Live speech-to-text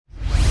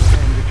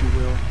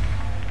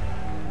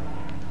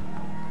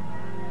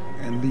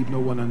and leave no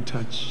one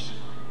untouched.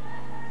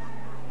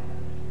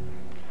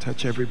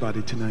 Touch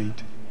everybody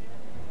tonight.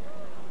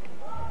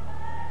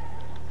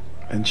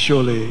 And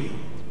surely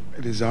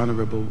it is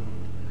honorable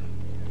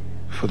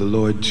for the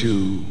Lord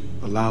to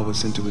allow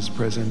us into his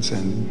presence,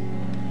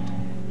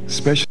 and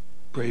especially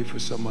pray for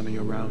somebody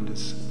around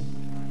us.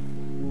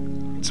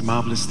 It's a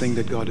marvelous thing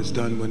that God has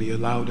done when he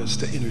allowed us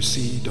to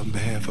intercede on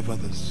behalf of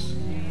others.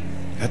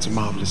 That's a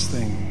marvelous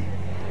thing.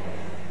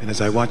 And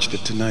as I watched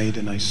it tonight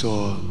and I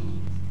saw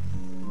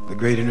the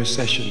great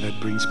intercession that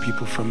brings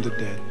people from the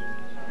dead,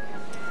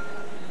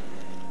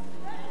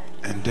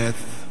 and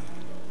death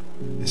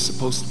is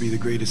supposed to be the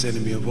greatest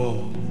enemy of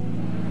all,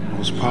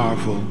 most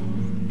powerful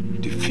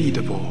defeat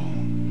of all.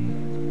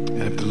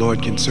 And if the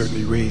Lord can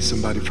certainly raise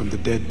somebody from the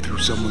dead through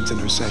someone's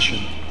intercession,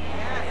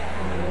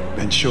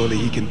 then surely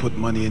he can put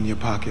money in your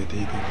pocket.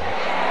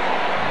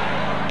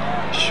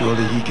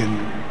 Surely he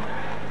can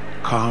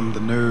calm the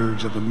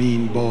nerves of a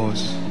mean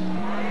boss.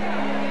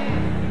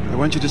 I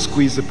want you to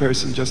squeeze the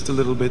person just a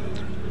little bit.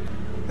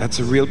 That's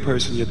a real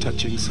person you're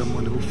touching,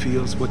 someone who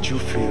feels what you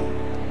feel,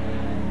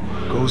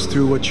 goes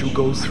through what you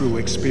go through,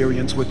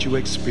 experience what you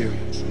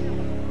experience.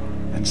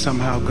 And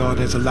somehow God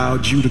has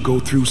allowed you to go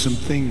through some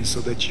things so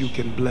that you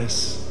can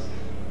bless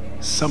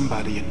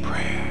somebody in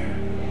prayer.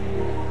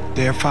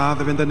 Dear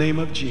Father, in the name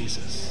of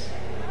Jesus,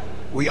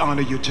 we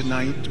honor you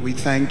tonight. We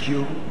thank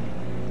you.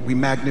 We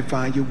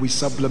magnify you. We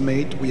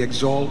sublimate. We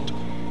exalt.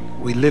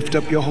 We lift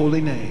up your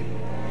holy name.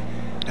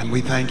 And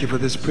we thank you for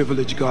this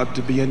privilege, God,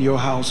 to be in your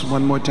house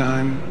one more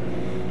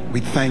time.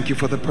 We thank you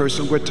for the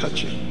person we're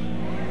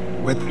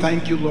touching. We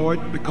thank you,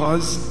 Lord,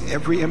 because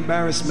every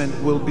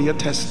embarrassment will be a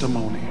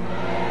testimony.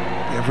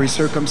 Every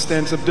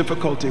circumstance of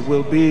difficulty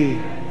will be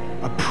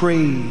a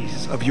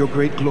praise of your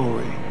great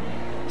glory.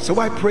 So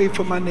I pray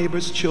for my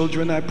neighbor's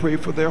children. I pray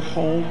for their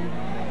home.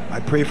 I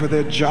pray for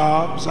their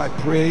jobs. I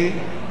pray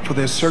for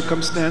their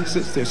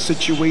circumstances, their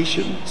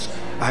situations.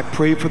 I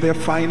pray for their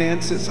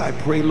finances. I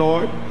pray,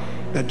 Lord,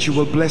 that you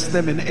will bless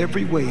them in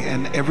every way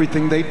and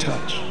everything they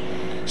touch.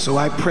 So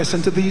I press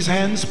into these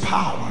hands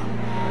power.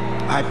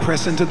 I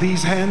press into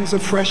these hands a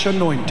fresh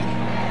anointing.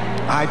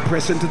 I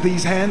press into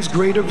these hands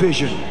greater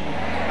vision.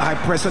 I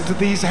press into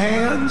these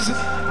hands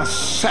a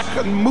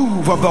second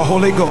move of the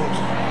Holy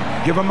Ghost.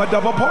 Give them a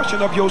double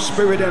portion of your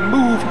spirit and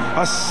move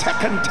a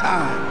second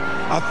time,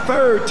 a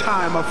third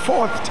time, a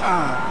fourth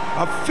time,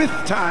 a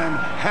fifth time.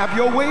 Have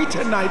your way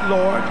tonight,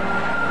 Lord,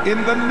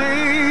 in the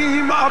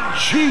name of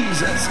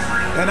Jesus.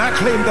 And I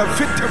claim the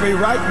victory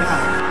right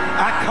now.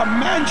 I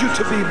command you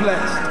to be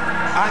blessed.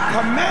 I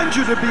command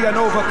you to be an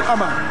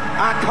overcomer.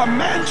 I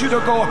command you to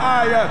go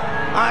higher.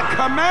 I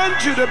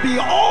command you to be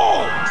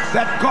all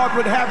that God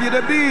would have you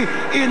to be.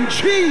 In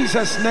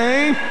Jesus'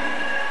 name,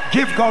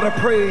 give God a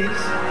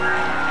praise.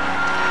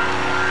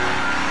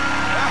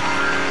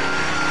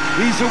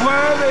 He's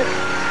worthy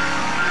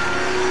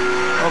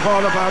of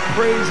all of our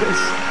praises.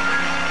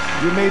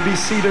 You may be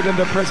seated in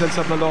the presence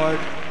of the Lord.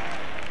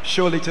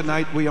 Surely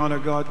tonight we honor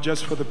God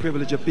just for the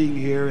privilege of being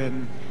here,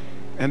 and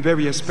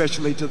very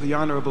especially to the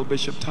Honorable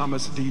Bishop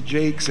Thomas D.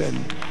 Jakes.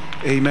 And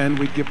amen,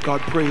 we give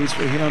God praise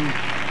for him.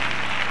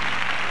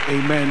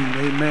 Amen,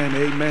 amen,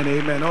 amen,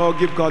 amen. Oh,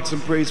 give God some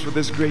praise for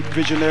this great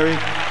visionary.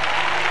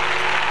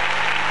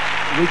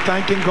 We're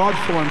thanking God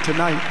for him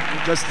tonight.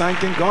 We're just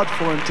thanking God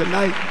for him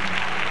tonight.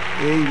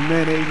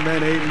 Amen,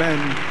 amen,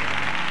 amen.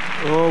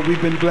 Oh,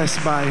 we've been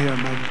blessed by him.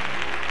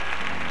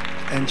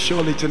 And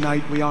surely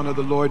tonight we honor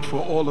the Lord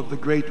for all of the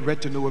great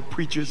retinue of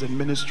preachers and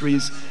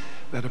ministries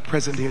that are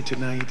present here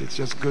tonight. It's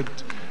just good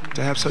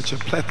to have such a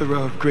plethora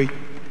of great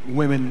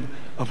women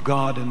of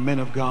God and men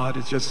of God.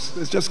 It's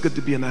just good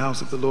to be in the house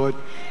of the Lord.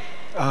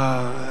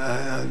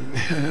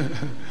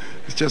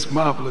 It's just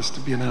marvelous to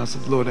be in the house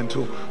of the Lord, and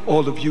to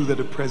all of you that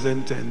are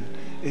present. And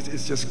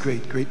it's just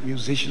great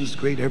musicians,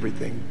 great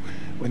everything.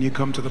 When you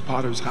come to the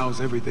Potter's house,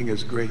 everything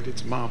is great.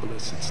 It's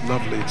marvelous. It's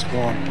lovely. It's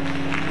warm.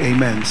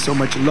 Amen. So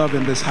much love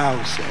in this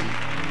house,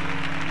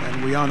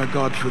 and we honor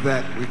God for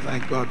that. We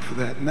thank God for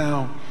that.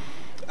 Now,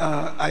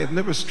 I have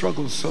never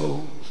struggled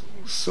so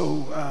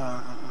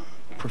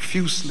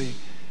profusely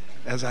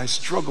as I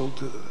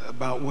struggled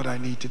about what I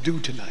need to do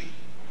tonight.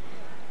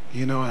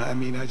 You know, I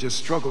mean, I just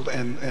struggled,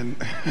 and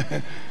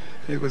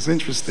it was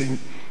interesting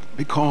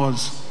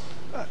because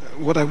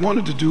what I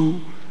wanted to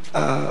do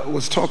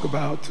was talk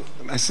about.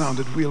 I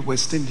sounded real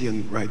West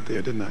Indian right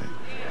there, didn't I?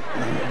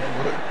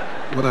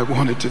 What I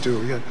wanted to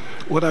do, yeah.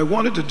 What I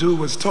wanted to do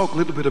was talk a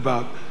little bit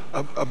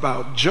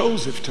about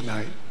Joseph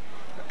tonight,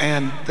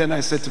 and then I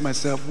said to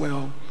myself,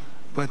 well,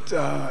 but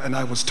and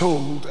I was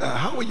told,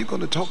 how are you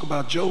going to talk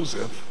about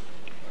Joseph?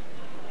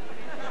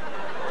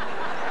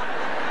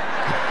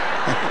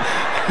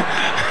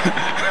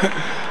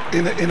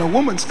 in a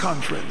woman's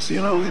conference,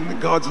 you know, in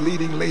God's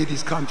leading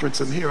ladies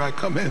conference, and here I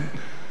come in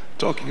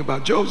talking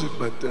about Joseph,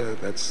 but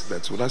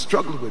that's what I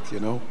struggled with, you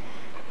know.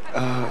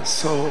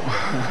 So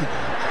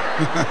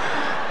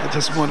I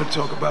just want to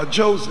talk about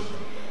Joseph.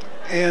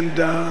 And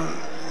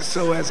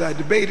so as I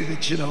debated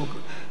it, you know,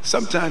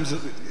 sometimes,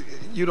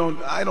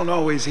 I don't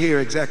always hear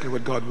exactly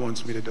what God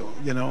wants me to do.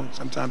 You know,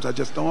 sometimes I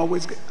just don't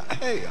always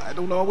I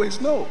don't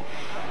always know.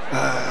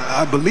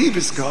 I believe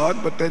it's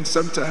God, but then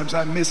sometimes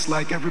I miss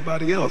like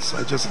everybody else.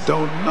 I just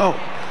don't know.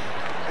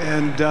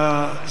 And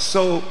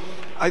so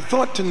I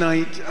thought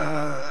tonight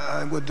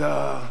I would,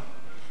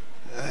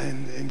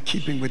 in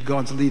keeping with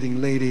God's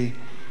leading lady,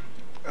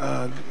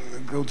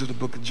 go to the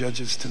book of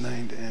Judges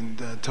tonight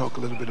and talk a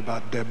little bit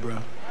about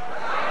Deborah.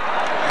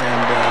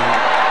 And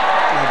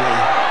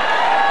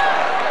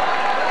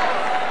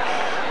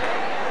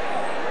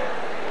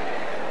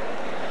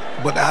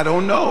but I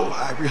don't know.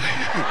 I really,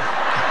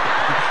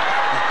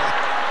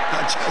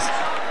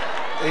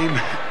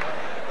 amen.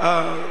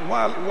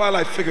 While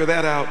I figure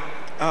that out,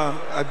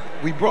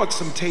 we brought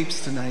some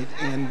tapes tonight,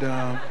 and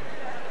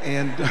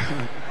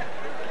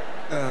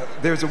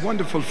there's a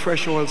wonderful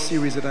Fresh Oil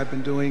series that I've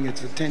been doing.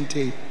 It's a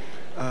 10-tape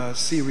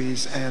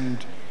series,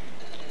 and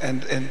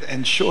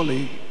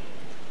surely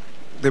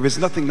there is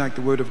nothing like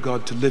the Word of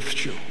God to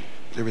lift you.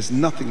 There is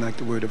nothing like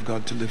the Word of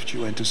God to lift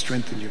you and to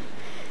strengthen you.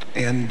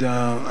 And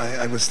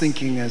I was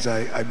thinking as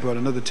I brought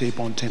another tape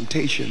on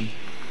temptation,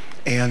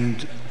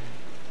 and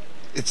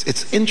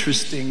it's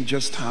interesting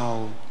just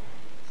how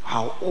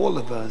all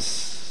of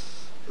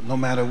us, no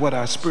matter what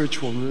our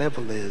spiritual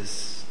level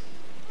is,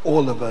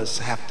 all of us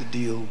have to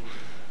deal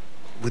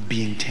with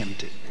being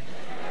tempted.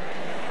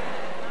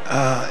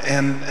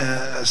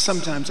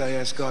 Sometimes I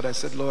ask God, I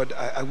said, Lord,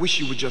 I wish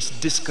you would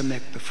just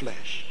disconnect the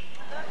flesh.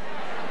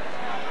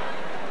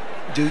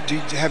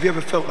 Have you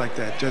ever felt like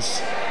that?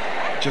 Just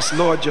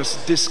Lord,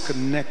 just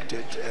disconnect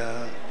it.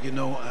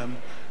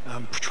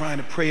 I'm trying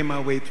to pray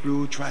my way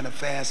through, trying to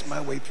fast my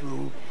way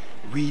through,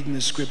 reading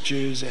the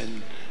scriptures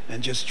and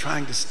just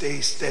trying to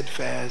stay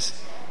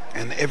steadfast.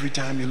 And every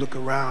time you look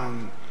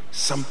around,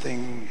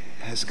 something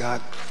has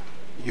got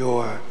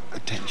your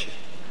attention.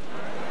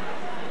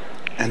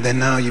 And then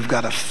now you've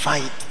got to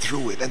fight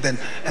through it. And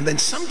then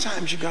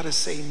sometimes you got to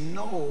say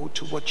no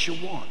to what you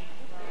want.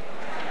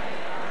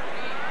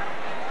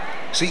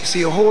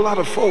 See, a whole lot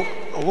of folk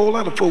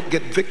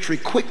get victory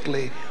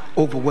quickly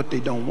over what they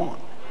don't want.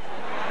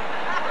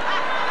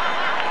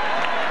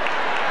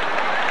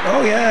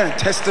 Oh yeah,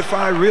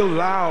 testify real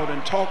loud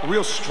and talk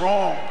real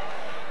strong.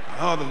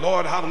 Oh,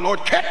 how the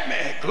Lord kept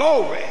me,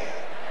 glory.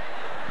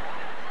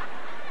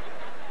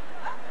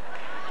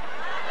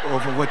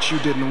 Over what you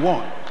didn't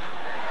want.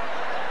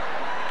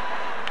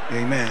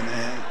 Amen.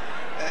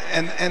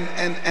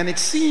 And it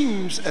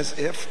seems as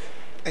if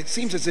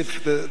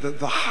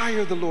the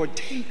higher the Lord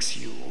takes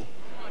you,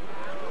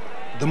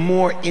 the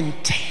more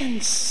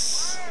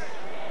intense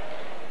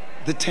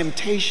the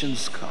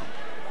temptations come.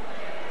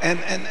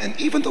 And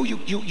even though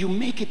you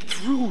make it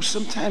through,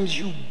 sometimes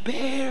you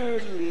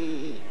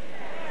barely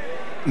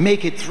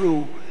make it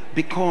through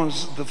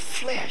because the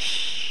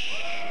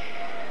flesh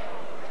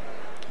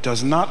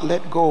does not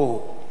let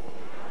go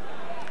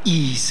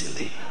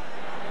easily.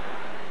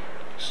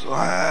 So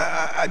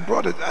I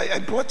brought a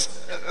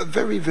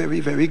very, very,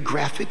 very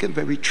graphic and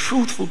very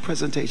truthful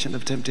presentation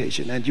of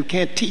temptation, and you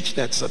can't teach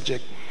that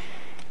subject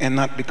and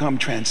not become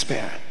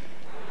transparent.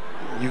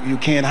 You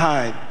can't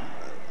hide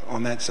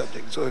on that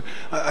subject. So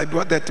I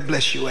brought that to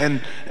bless you,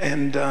 and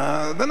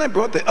then I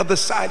brought the other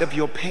side of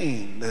your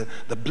pain.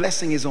 The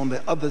blessing is on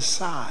the other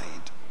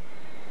side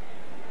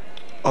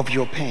of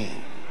your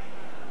pain.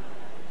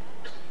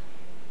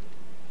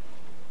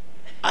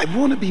 I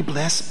want to be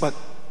blessed, but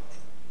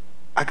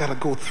I got to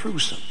go through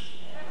something.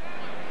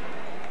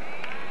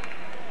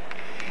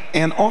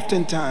 And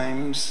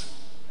oftentimes,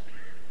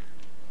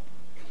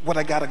 what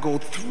I got to go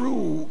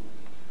through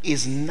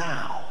is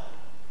now,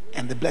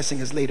 and the blessing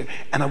is later,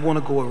 and I want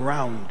to go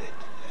around it.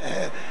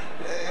 I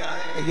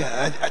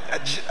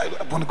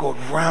want to go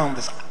around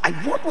this. I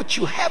want what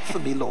you have for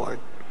me, Lord,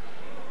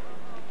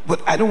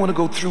 but I don't want to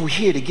go through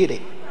here to get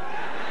it.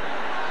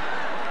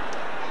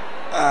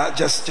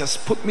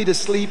 Just put me to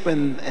sleep,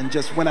 and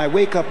just when I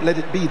wake up, let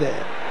it be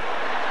there.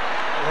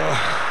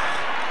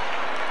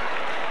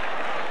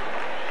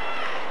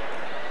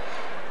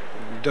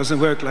 It doesn't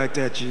work like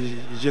that. You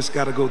just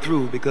got to go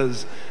through,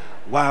 because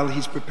while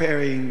he's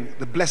preparing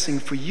the blessing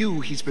for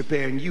you, he's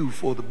preparing you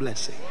for the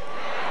blessing.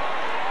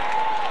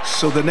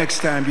 So the next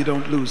time you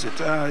don't lose it.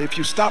 If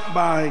you stop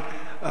by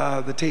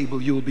the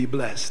table, you'll be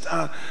blessed.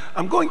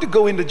 I'm going to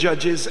go into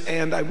Judges,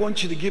 and I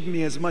want you to give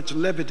me as much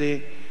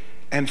levity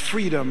and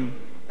freedom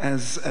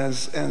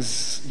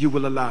as you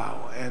will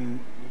allow.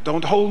 And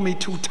don't hold me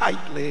too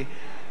tightly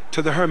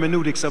to the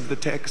hermeneutics of the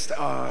text,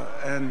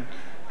 and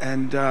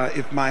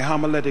if my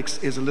homiletics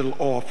is a little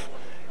off,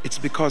 it's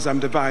because I'm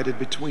divided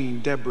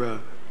between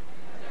Deborah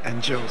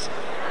and Joseph.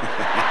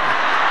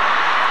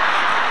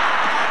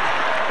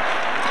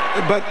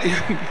 But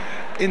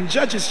in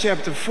Judges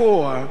chapter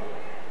 4,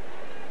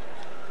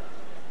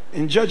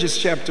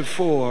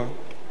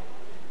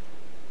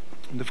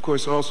 and of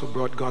course also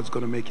brought God's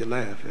Gonna Make You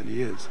Laugh, and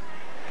he is.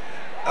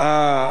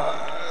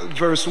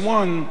 Verse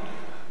 1,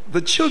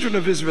 the children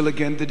of Israel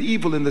again did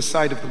evil in the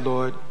sight of the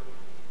Lord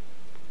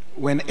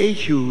when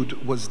Ehud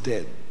was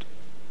dead.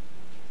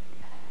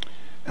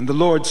 And the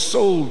Lord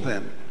sold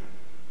them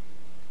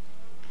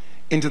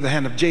into the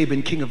hand of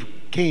Jabin, king of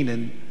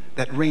Canaan,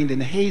 that reigned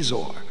in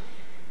Hazor.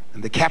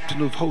 And the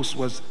captain of hosts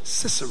was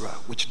Sisera,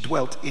 which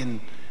dwelt in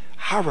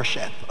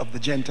Harosheth of the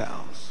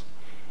Gentiles.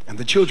 And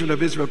the children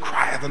of Israel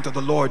cried unto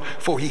the Lord,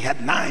 for he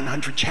had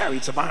 900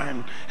 chariots of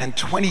iron, and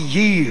 20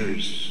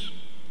 years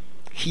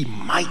he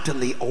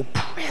mightily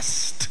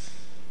oppressed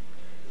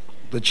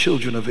the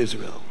children of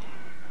Israel.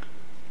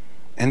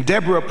 And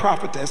Deborah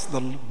prophetess,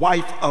 the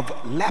wife of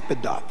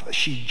Lapidoth,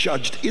 she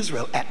judged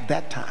Israel at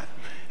that time.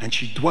 And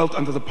she dwelt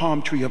under the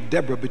palm tree of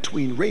Deborah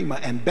between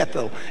Ramah and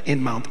Bethel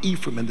in Mount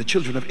Ephraim. And the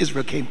children of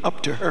Israel came up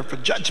to her for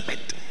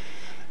judgment.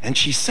 And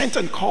she sent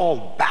and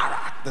called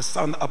Barak, the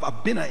son of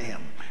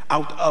Abinoam,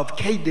 out of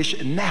Kadesh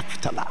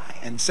Naphtali,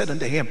 and said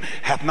unto him,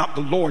 hath not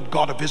the Lord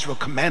God of Israel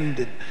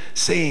commanded,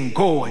 saying,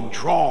 go and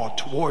draw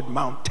toward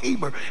Mount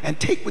Tabor, and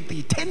take with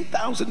thee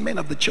 10,000 men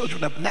of the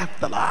children of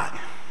Naphtali,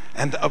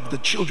 and of the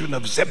children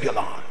of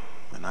Zebulun?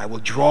 And I will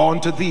draw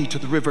unto thee to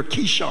the river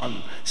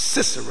Kishon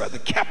Sisera, the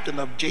captain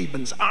of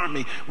Jabin's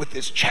army, with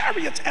his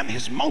chariots and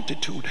his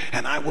multitude,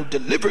 and I will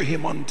deliver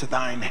him unto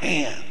thine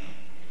hand.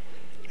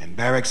 And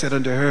Barak said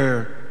unto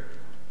her,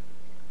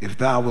 if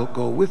thou wilt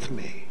go with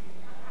me,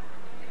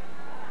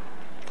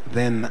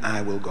 then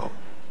I will go.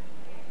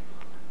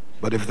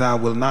 But if thou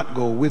wilt not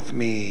go with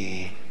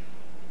me,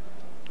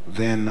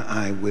 then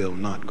I will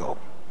not go.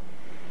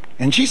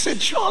 And she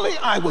said, surely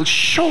I will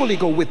surely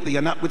go with thee,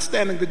 and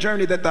notwithstanding the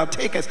journey that thou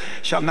takest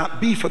shall not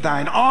be for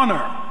thine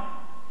honor.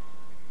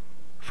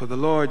 For the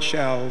Lord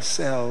shall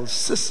sell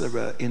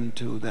Sisera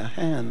into the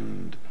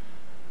hand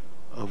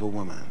of a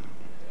woman.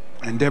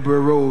 And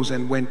Deborah arose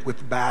and went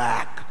with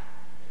Barak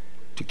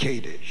to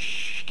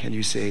Kadesh. Can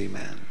you say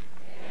amen?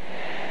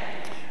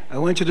 Amen. I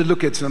want you to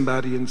look at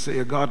somebody and say,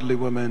 a godly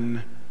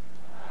woman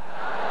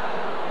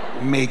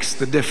makes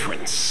the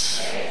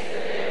difference.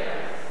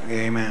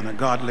 Amen. A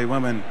godly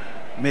woman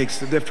makes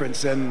the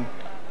difference. And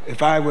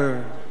if I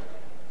were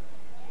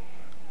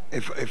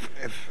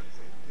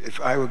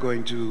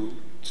going to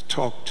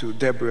talk to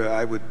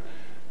Deborah,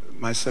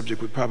 my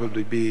subject would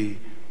probably be,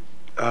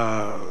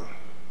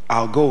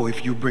 I'll go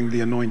if you bring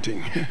the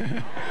anointing.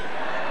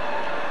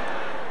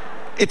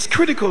 It's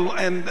critical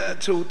and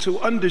to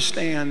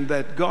understand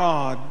that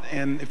God,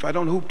 and if I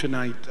don't hoop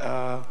tonight,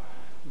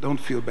 don't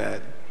feel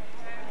bad.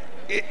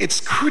 It's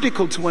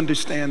critical to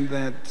understand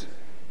that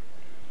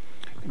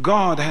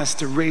God has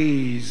to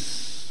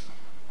raise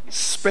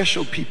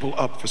special people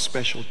up for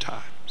special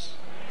times.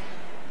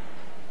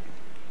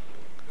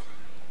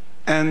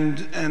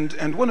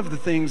 And one of the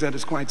things that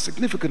is quite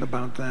significant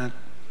about that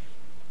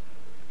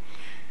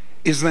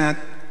is that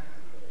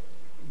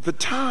the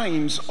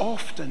times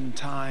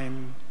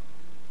oftentimes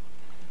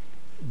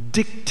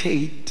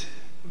dictate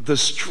the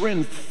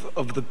strength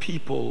of the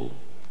people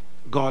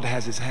God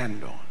has his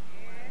hand on.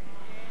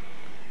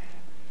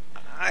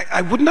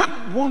 I would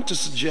not want to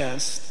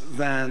suggest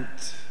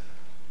that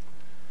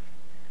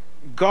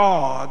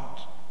God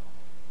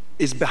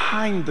is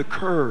behind the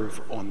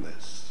curve on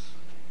this,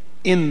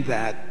 in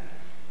that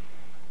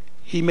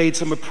he made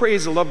some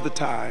appraisal of the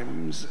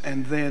times,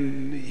 and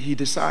then he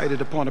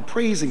decided upon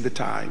appraising the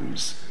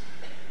times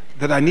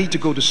that I need to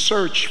go to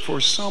search for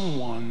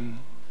someone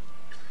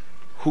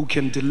who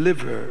can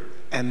deliver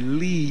and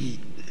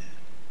lead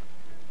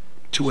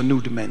to a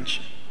new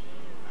dimension.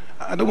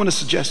 I don't want to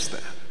suggest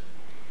that,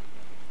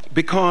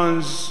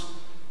 because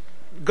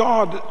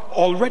God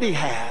already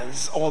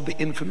has all the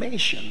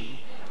information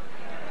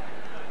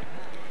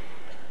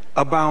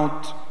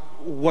about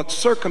what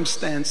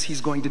circumstance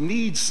he's going to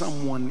need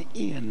someone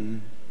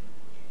in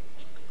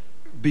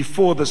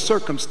before the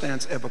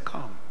circumstance ever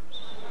comes.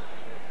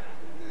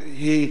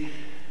 He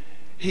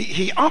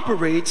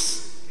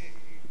operates,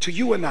 to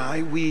you and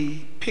I,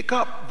 we pick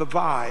up the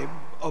vibe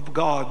of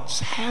God's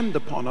hand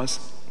upon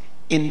us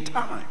in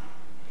time.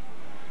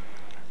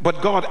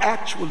 But God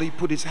actually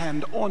put his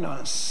hand on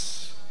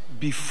us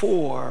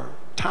before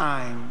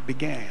time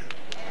began.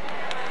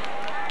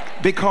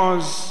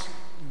 Because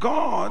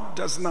God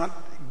does not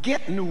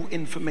get new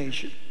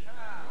information.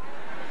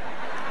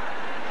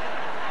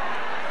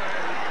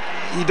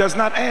 He does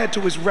not add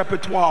to his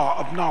repertoire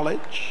of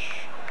knowledge.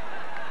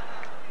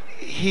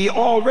 He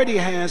already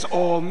has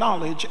all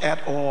knowledge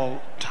at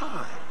all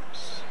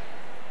times.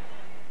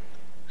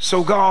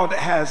 So God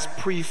has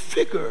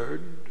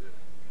prefigured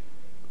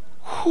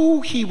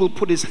who he will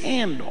put his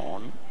hand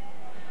on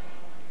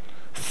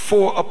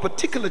for a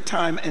particular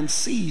time and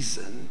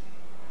season.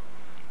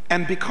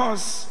 And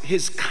because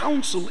his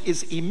counsel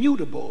is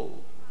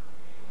immutable,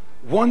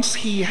 once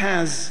he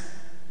has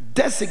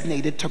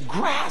designated to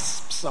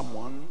grasp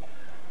someone,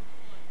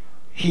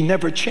 he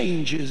never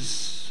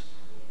changes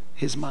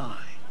his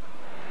mind.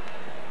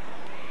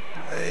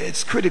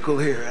 It's critical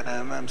here,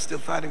 and I'm still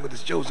fighting with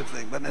this Joseph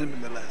thing, but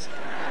nonetheless.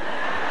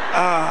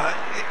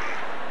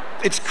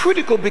 It's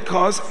critical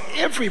because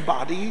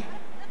everybody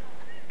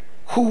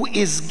who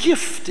is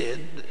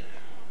gifted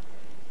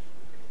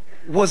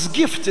was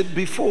gifted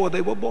before they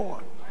were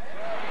born.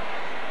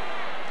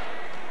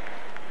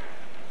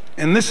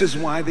 And this is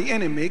why the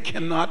enemy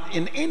cannot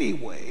in any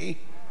way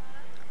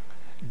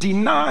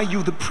deny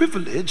you the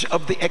privilege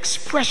of the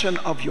expression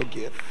of your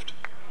gift.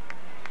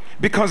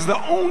 Because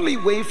the only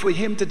way for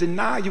him to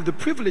deny you the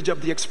privilege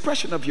of the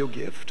expression of your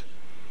gift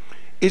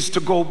is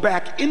to go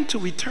back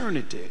into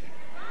eternity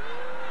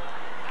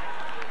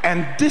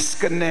and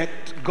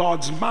disconnect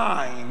God's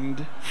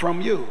mind from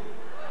you.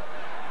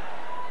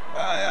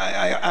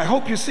 I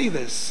hope you see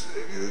this.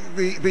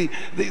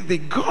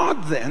 The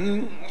God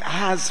then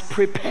has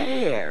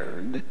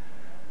prepared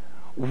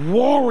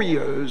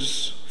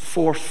warriors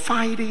for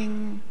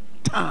fighting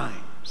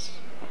times.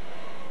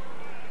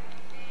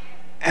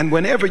 And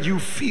whenever you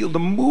feel the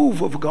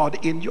move of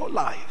God in your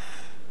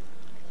life,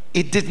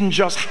 it didn't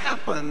just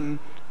happen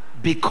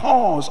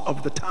because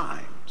of the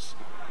times.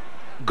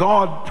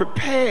 God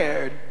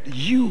prepared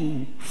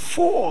you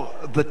for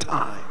the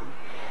time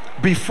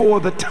before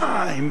the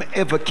time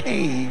ever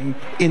came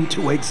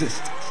into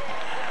existence.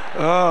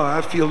 Oh,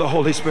 I feel the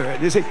Holy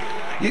Spirit. You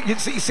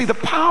see, the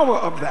power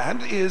of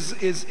that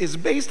is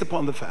based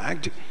upon the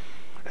fact,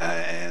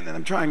 and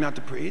I'm trying not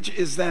to preach,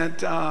 is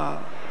that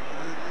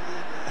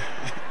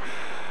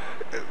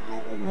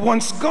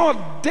once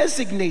God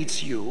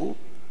designates you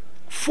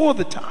for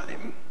the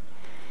time,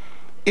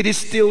 it is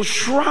still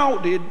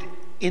shrouded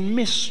in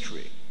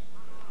mystery.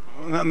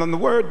 And the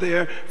word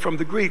there from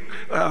the Greek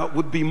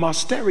would be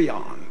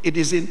mysterion. It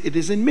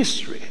is in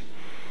mystery,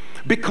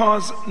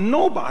 because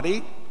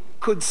nobody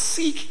could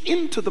seek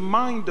into the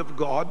mind of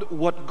God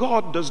what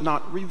God does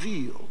not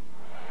reveal.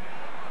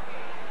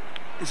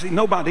 You see,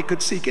 nobody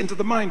could seek into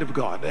the mind of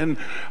God. And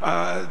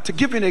to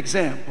give you an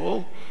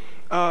example,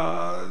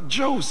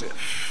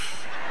 Joseph.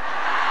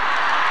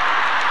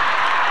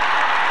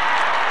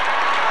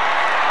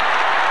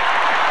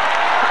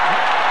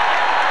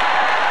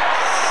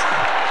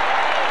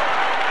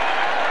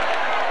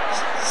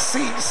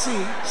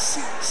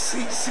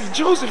 See,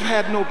 Joseph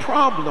had no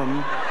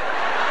problem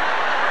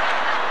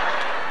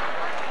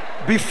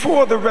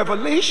before the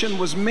revelation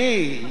was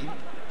made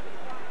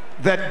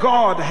that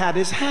God had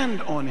his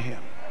hand on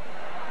him.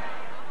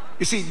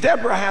 You see,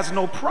 Deborah has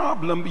no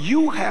problem.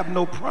 You have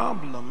no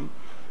problem.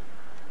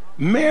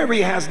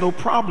 Mary has no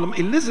problem.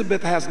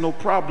 Elizabeth has no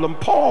problem.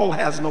 Paul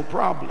has no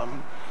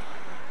problem.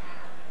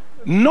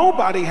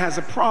 Nobody has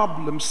a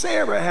problem.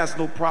 Sarah has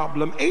no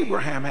problem.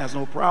 Abraham has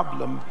no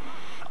problem,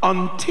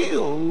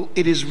 until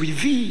it is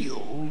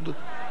revealed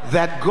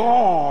that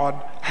God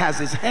has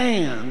his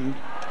hand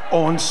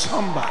on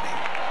somebody.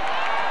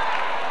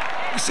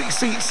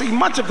 See,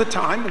 much of the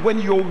time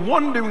when you're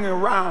wandering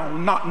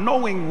around not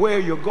knowing where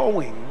you're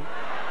going,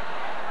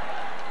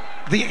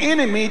 the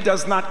enemy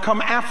does not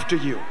come after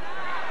you,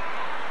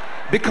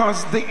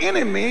 because the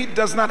enemy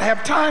does not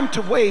have time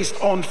to waste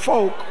on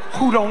folk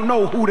who don't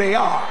know who they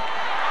are.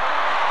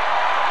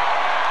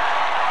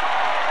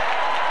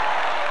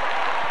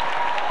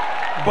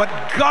 But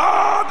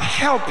God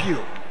help you,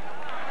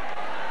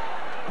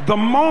 the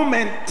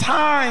moment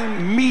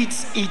time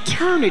meets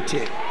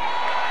eternity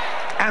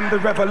and the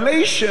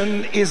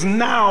revelation is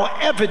now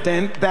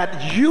evident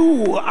that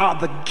you are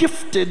the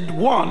gifted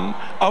one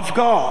of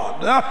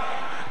God,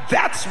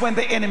 that's when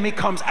the enemy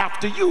comes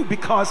after you,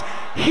 because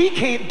he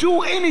can't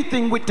do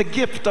anything with the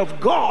gift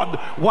of God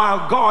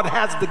while God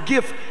has the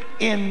gift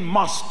in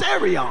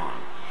mysterion.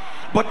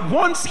 But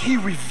once he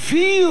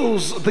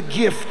reveals the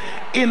gift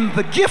in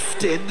the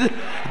gifted,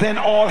 then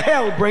all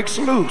hell breaks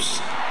loose.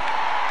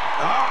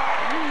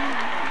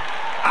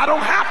 I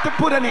don't have to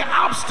put any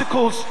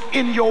obstacles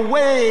in your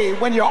way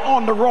when you're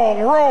on the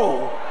wrong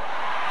road.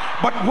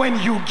 But when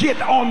you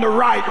get on the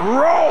right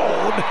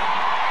road,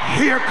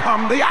 here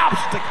come the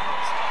obstacles.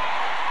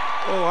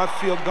 Oh, I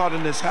feel God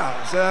in this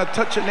house.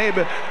 Touch your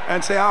neighbor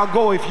and say, I'll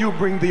go if you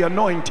bring the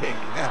anointing.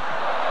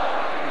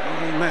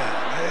 Amen.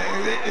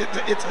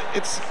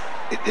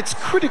 It's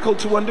critical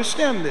to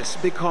understand this,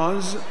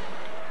 because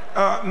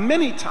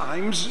many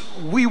times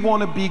we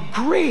want to be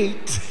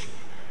great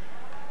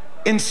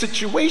in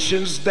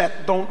situations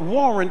that don't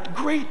warrant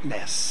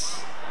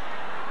greatness.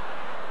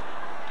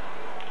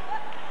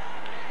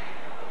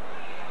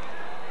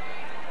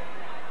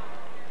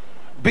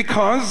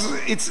 Because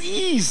it's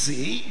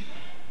easy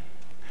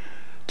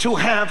to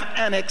have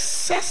an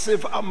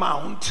excessive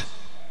amount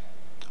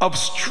of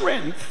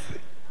strength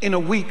in a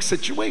weak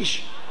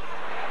situation.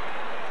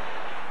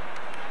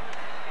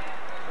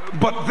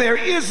 But there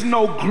is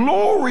no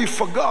glory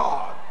for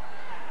God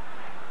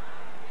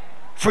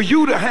for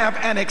you to have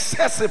an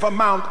excessive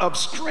amount of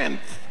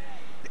strength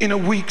in a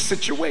weak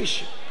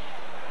situation.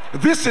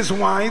 This is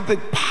why the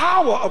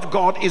power of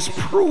God is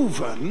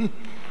proven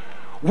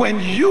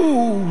when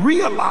you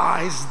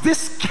realize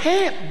this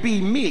can't be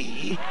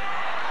me,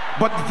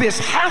 but this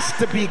has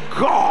to be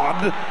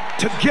God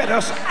to get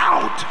us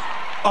out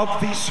of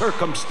these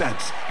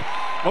circumstances.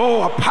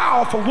 Oh, a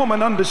powerful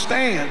woman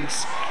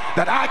understands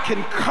that I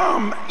can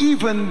come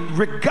even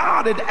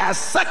regarded as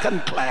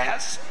second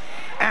class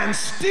and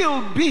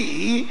still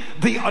be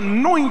the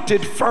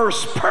anointed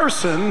first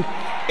person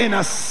in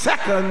a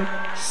second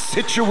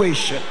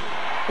situation.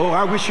 Oh,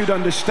 I wish you'd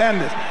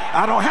understand this.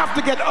 I don't have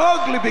to get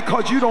ugly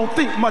because you don't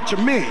think much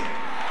of me.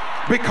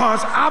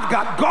 Because I've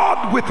got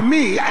God with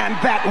me, and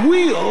that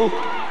will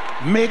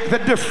make the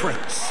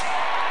difference.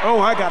 Oh,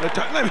 I gotta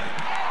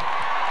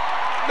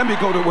let me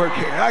go to work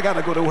here. I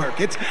gotta go to work.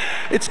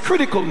 It's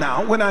critical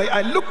now. When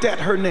I looked at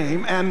her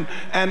name, and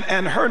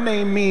her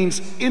name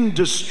means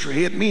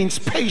industry, it means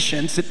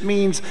patience, it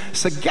means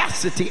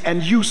sagacity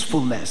and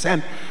usefulness.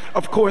 And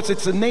of course,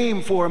 it's a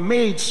name for a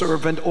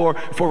maidservant, or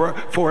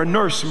for a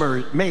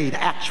nursemaid,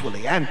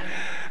 actually.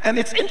 And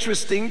it's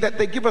interesting that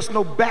they give us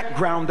no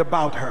background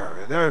about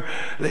her.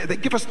 They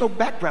give us no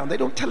background. They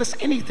don't tell us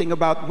anything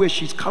about where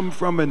she's come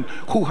from and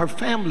who her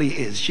family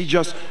is. She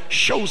just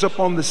shows up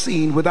on the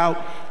scene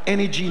without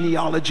any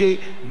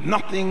genealogy,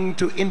 nothing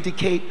to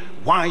indicate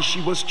why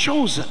she was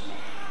chosen.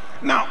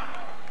 Now,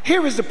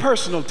 here is the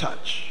personal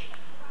touch.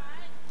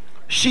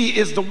 She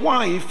is the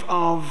wife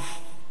of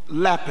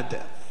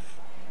Lapideth.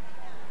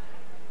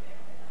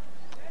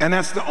 And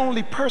that's the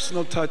only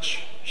personal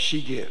touch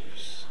she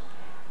gives.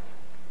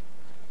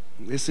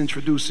 This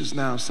introduces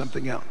now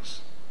something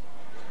else.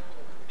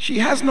 She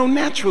has no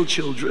natural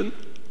children.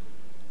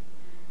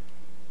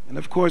 And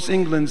of course,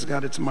 England's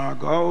got its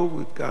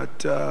Margot.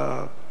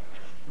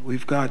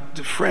 We've got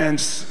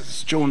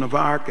France, Joan of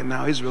Arc, and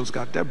now Israel's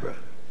got Deborah.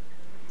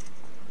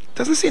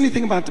 Doesn't say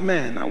anything about the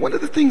man. Now, one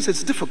of the things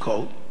that's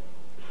difficult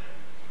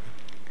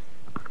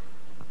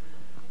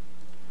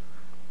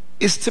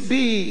is to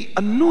be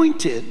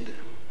anointed,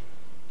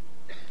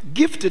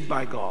 gifted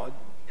by God,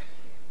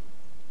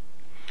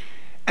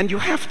 and you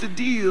have to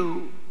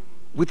deal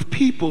with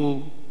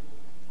people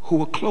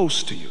who are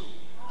close to you.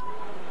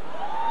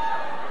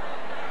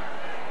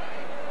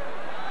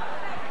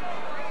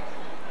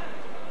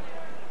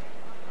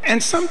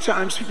 And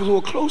sometimes people who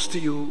are close to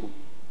you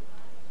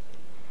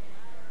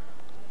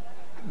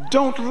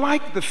don't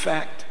like the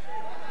fact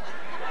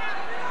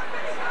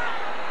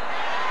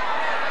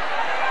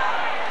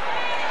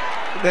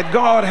that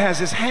God has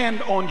his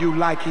hand on you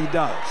like he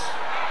does.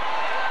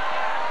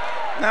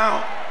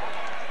 Now,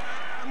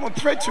 I'm going to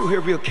thread through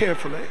here real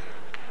carefully.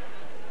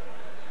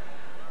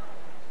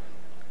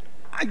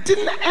 I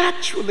didn't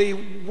actually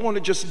want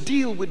to just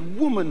deal with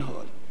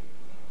womanhood.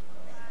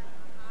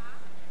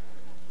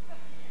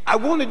 I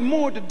wanted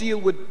more to deal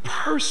with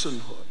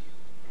personhood.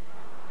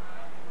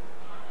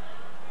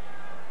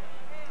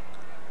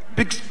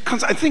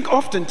 Because I think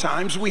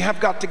oftentimes we have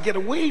got to get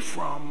away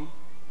from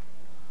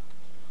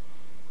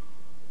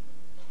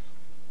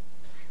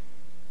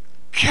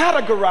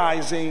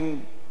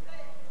categorizing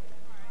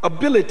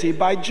ability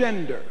by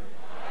gender.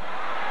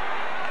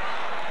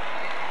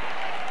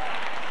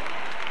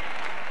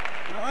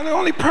 Now, the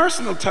only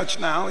personal touch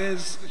now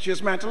is she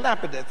is married to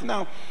Lapideth.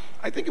 Now,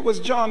 I think it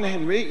was John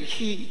Henry,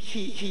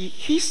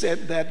 he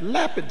said that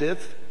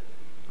Lapideth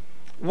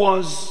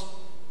was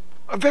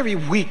a very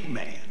weak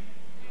man.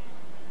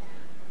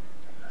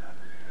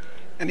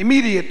 And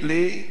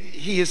immediately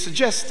he is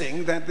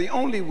suggesting that the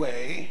only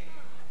way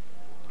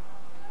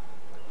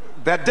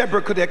that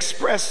Deborah could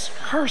express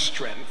her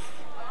strength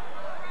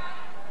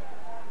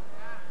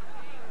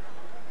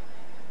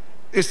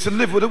is to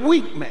live with a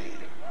weak man.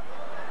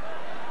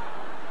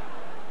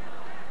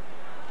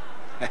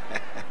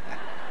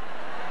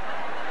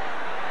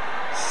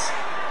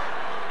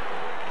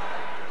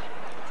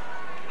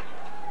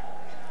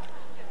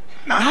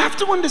 Now I have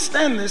to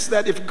understand this,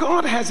 that if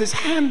God has his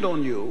hand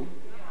on you,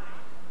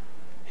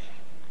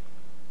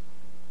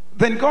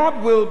 then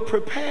God will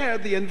prepare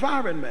the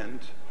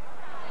environment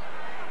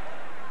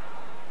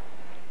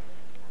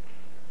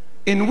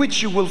in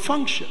which you will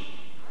function.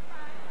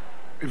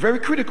 Very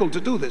critical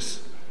to do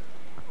this.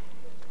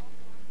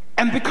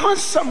 And because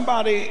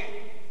somebody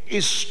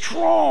is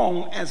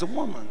strong as a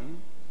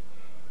woman,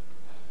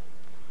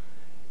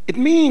 it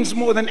means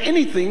more than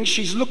anything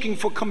she's looking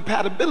for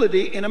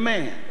compatibility in a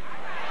man.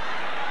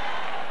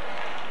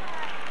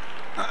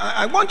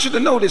 I want you to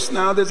notice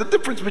now there's a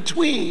difference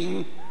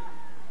between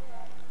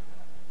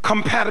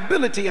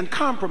compatibility and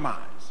compromise.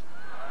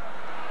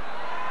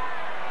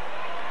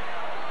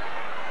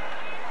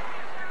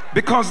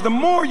 Because the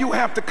more you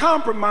have to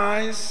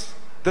compromise,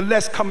 the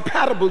less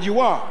compatible you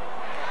are.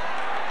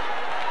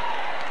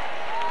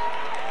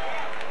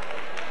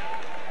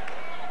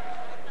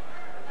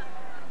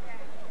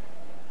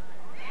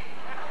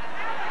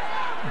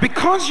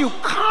 Because you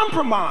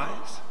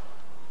compromise,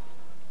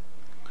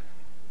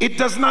 it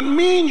does not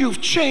mean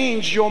you've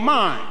changed your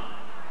mind.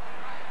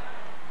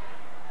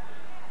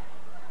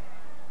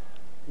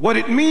 What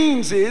it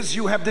means is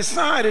you have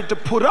decided to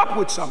put up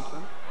with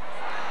something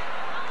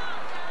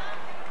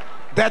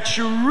that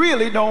you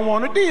really don't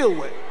want to deal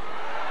with.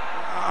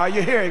 Are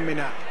you hearing me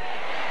now?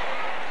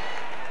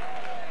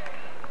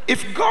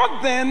 If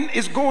God then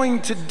is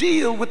going to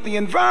deal with the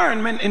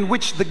environment in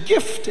which the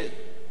gifted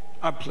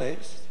are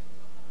placed,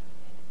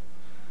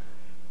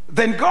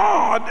 then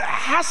God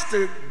has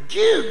to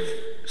give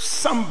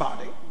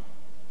somebody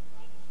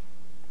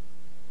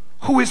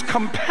who is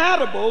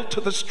compatible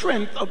to the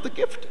strength of the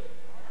gifted.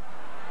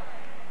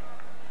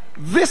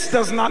 This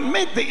does not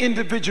make the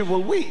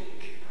individual weak.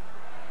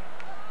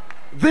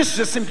 This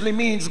just simply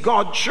means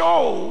God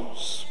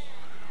chose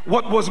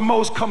what was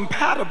most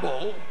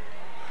compatible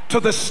to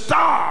the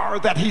star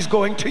that he's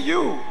going to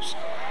use.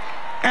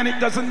 And it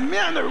doesn't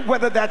matter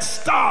whether that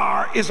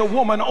star is a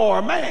woman or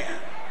a man.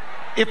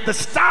 If the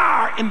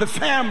star in the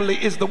family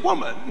is the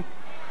woman,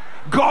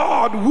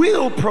 God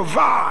will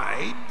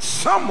provide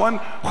someone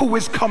who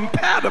is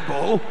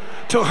compatible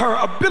to her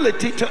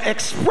ability to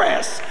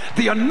express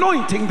the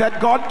anointing that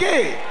God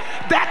gave.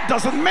 That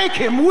doesn't make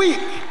him weak.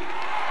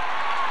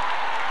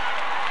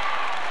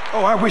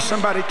 Oh, I wish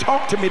somebody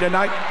talked to me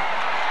tonight.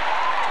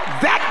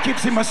 That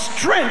gives him a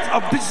strength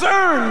of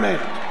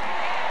discernment.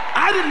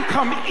 I didn't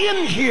come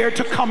in here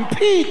to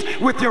compete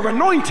with your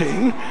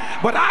anointing,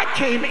 but I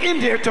came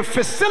in here to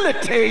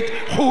facilitate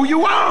who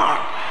you are.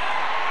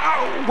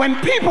 When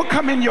people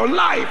come in your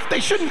life, they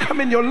shouldn't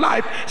come in your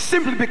life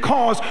simply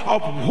because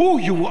of who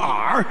you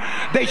are.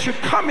 They should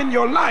come in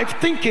your life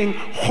thinking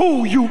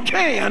who you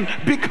can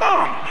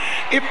become.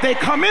 If they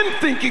come in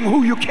thinking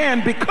who you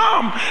can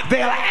become,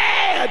 they'll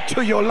add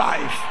to your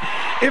life.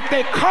 If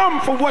they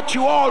come for what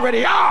you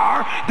already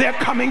are, they're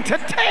coming to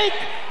take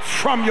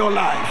from your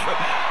life.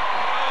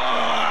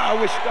 I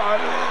wish God,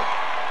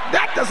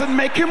 that doesn't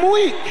make him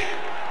weak.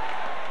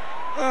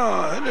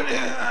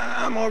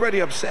 I'm already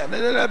upset.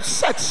 It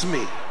upsets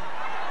me.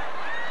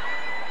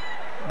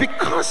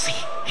 Because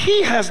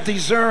he has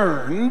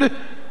discerned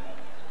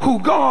who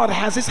God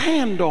has his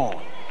hand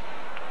on.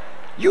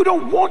 You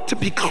don't want to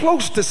be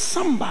close to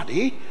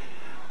somebody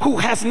who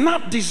has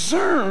not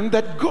discerned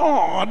that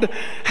God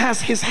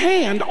has his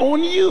hand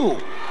on you.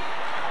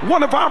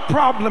 One of our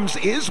problems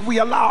is we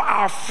allow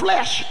our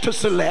flesh to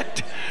select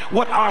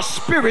what our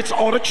spirits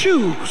ought to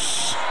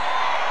choose.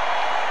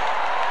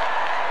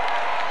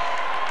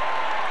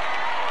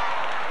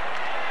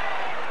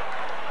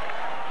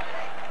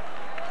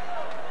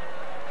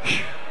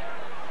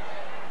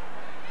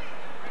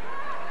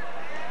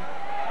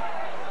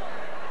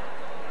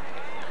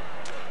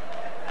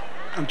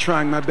 I'm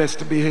trying my best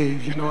to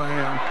behave, you know I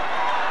am.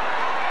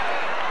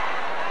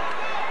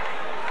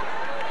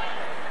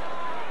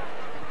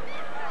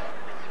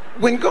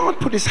 When God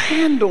put his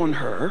hand on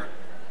her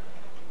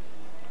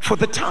for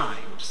the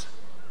times,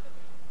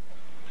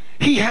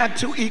 he had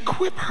to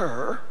equip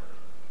her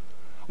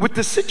with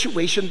the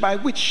situation by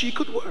which she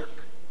could work.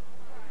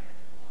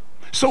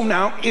 So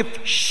now,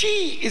 if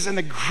she is an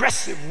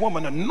aggressive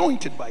woman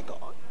anointed by God,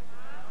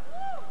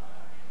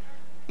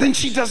 then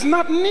she does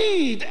not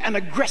need an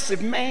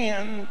aggressive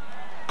man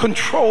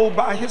controlled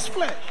by his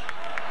flesh.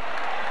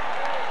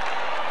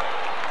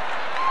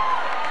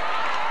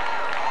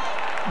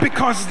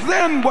 Because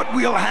then what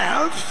we'll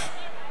have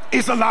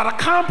is a lot of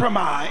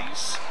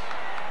compromise,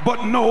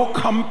 but no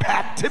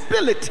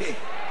compatibility.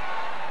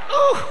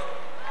 Ooh.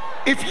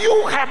 If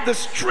you have the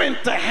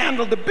strength to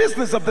handle the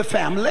business of the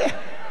family,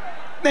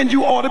 then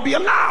you ought to be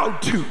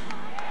allowed to.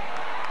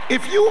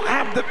 If you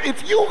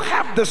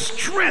have the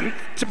strength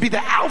to be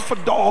the alpha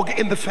dog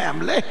in the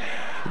family,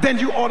 then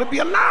you ought to be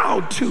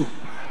allowed to.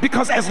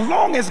 Because as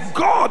long as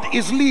God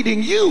is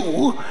leading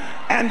you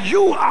and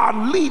you are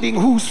leading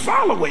who's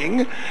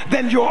following,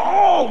 then you're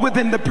all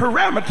within the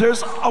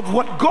parameters of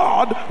what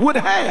God would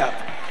have.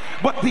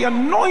 But the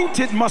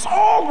anointed must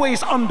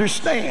always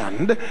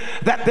understand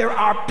that there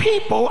are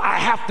people I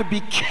have to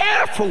be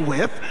careful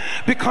with,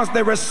 because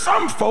there are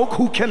some folk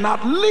who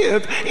cannot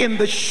live in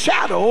the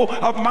shadow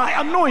of my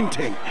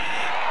anointing.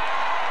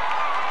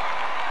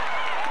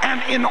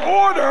 And in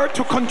order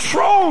to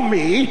control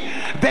me,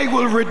 they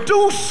will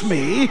reduce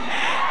me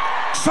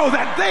so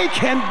that they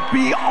can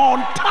be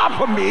on top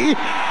of me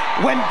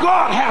when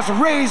God has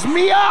raised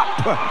me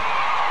up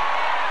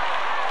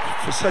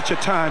for such a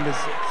time as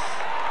this.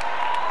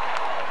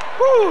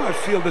 Woo, I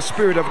feel the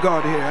Spirit of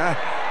God here.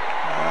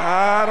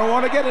 I don't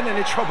want to get in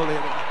any trouble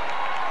here.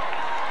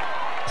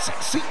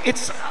 See,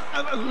 it's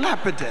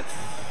Lapideth.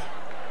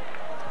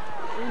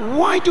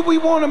 Why do we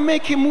want to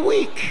make him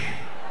weak?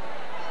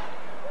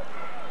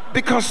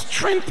 Because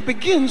strength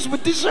begins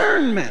with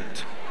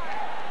discernment.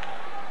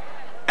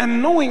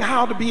 And knowing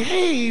how to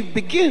behave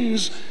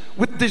begins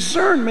with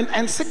discernment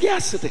and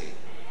sagacity.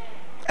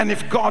 And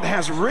if God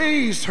has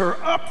raised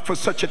her up for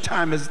such a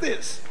time as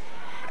this,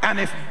 and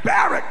if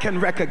Barak can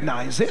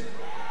recognize it,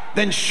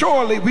 then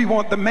surely we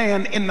want the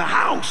man in the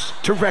house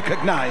to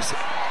recognize it.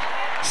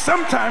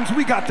 Sometimes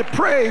we got to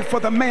pray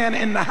for the man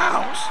in the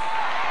house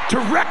to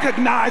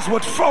recognize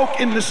what folk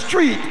in the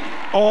street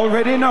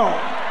already know.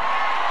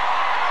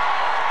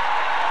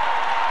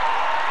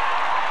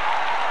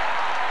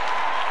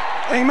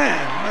 Amen.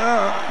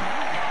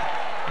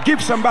 Give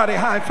somebody a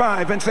high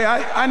five and say,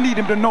 I need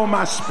him to know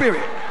my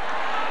spirit.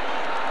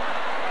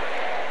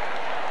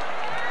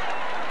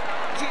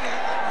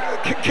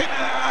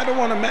 I don't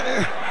want to,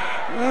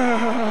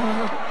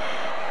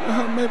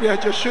 maybe I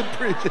just should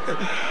preach it.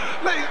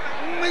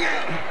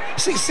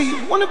 See,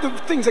 one of the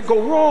things that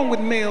go wrong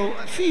with male,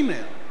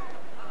 female,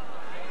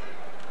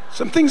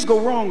 some things go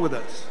wrong with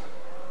us.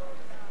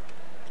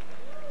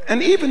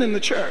 And even in the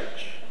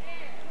church.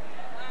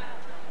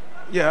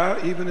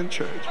 Yeah, even in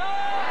church.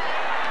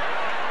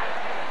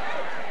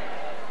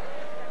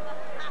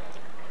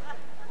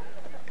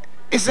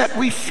 is that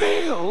we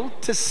fail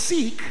to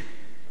seek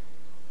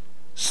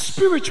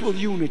spiritual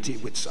unity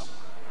with someone.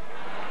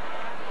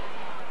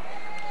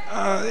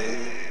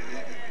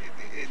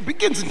 It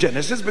begins in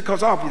Genesis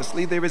because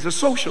obviously there is a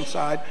social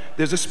side,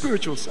 there's a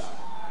spiritual side.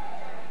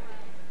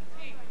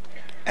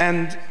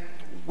 And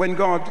when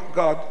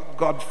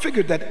God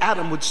figured that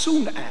Adam would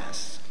soon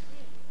ask,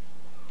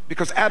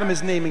 because Adam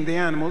is naming the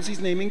animals, he's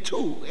naming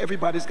two.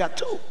 Everybody's got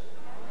two.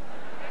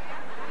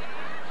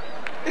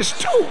 It's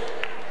two.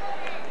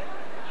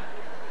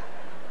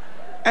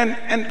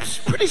 And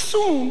pretty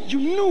soon you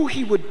knew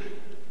he would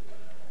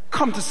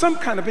come to some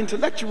kind of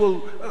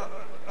intellectual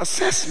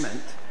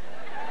assessment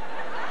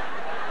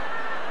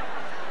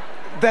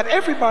that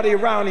everybody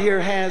around here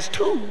has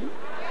two,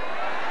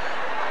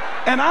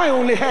 and I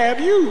only have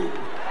you.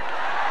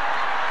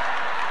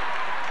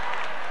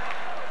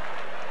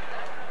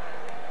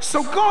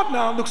 So God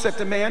now looks at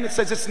the man and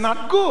says, it's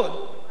not good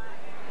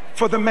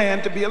for the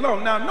man to be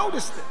alone. Now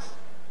notice this.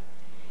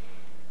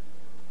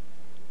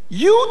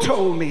 You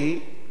told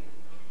me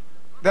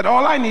that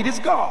all I need is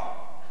God.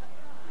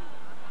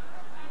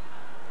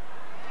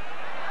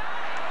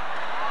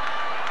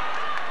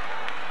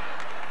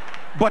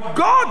 But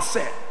God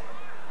said,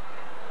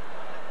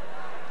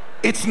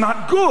 it's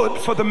not good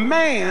for the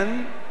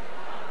man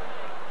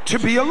to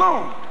be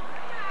alone.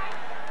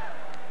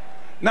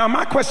 Now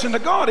my question to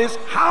God is,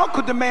 how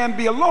could the man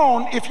be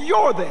alone if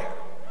you're there?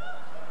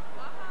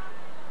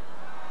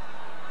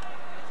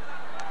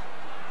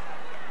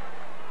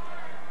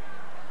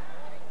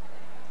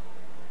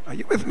 Are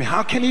you with me?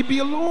 How can he be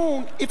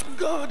alone if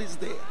God is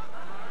there?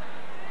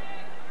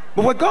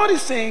 But what God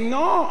is saying,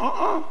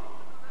 no,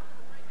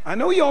 I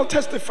know y'all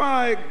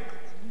testify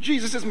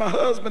Jesus is my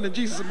husband and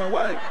Jesus is my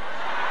wife.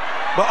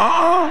 But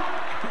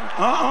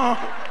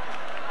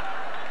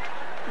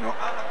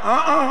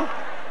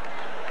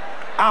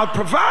I'll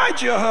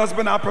provide you a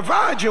husband, I'll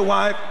provide you a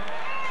wife,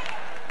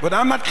 but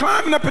I'm not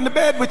climbing up in the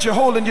bed with you,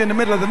 holding you in the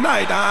middle of the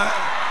night.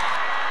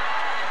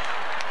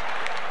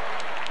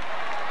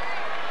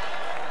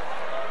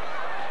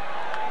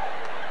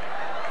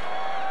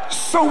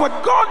 So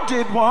what God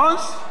did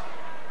was,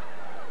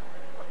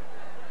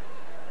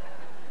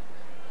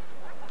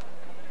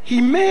 he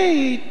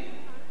made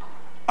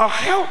a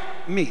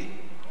helpmeet.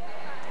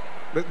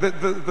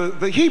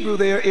 The Hebrew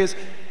there is,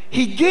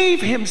 he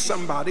gave him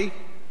somebody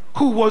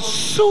who was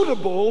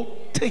suitable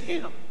to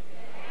him.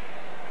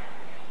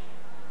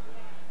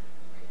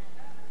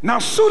 Now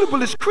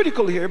suitable is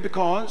critical here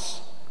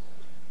because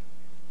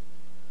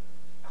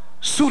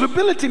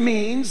suitability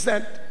means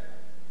that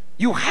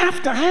you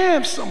have to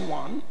have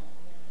someone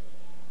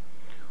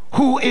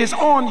who is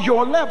on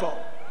your level.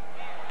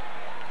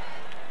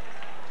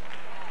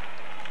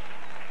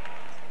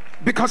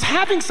 Because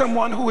having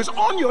someone who is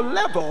on your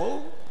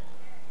level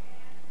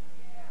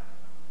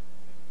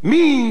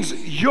means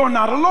you're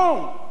not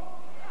alone.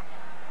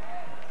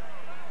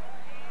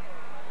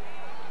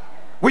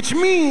 Which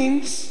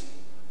means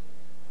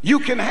you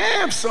can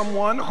have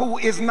someone who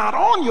is not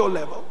on your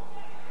level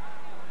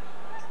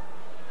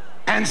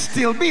and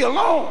still be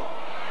alone.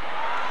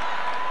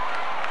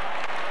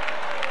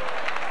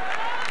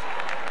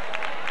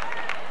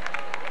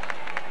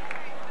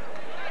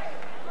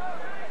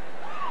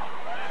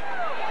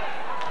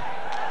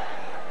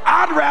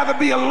 I'd rather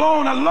be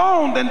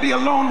alone than be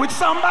alone with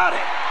somebody.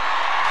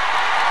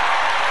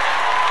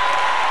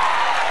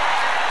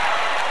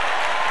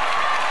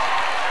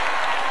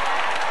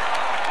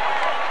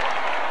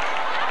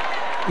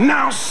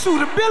 Now,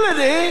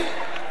 suitability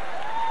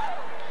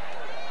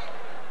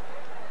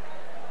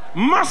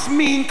must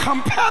mean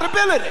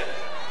compatibility.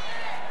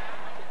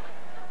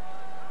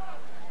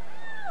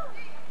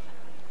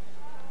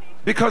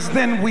 Because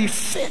then we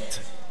fit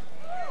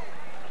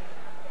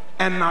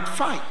and not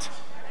fight.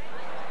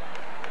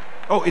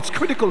 Oh, it's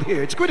critical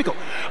here, it's critical.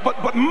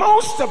 But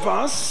most of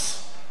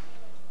us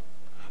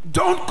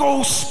don't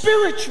go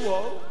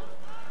spiritual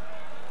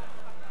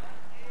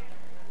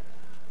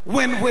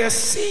when we're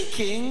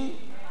seeking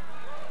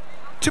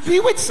to be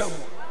with someone.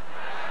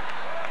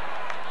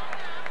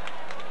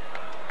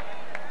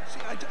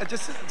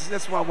 See,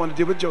 that's why I want to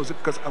deal with Joseph,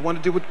 because I want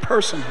to deal with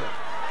personhood.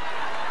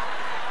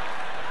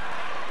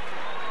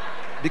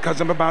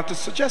 Because I'm about to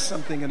suggest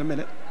something in a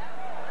minute.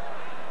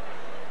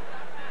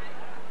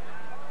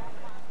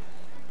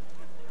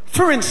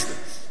 For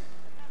instance,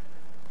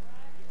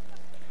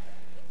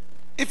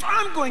 if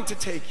I'm going to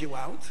take you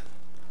out,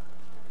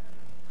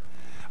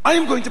 I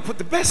am going to put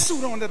the best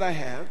suit on that I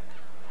have.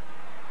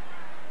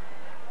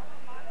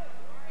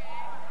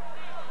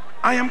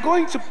 I am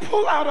going to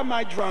pull out of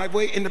my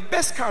driveway in the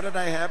best car that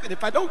I have, and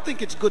if I don't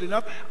think it's good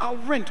enough, I'll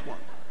rent one.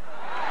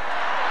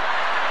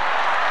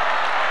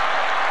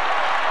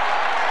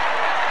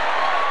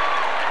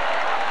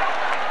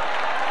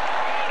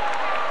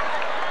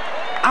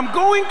 I'm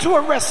going to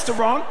a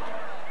restaurant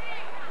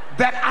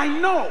that I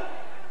know,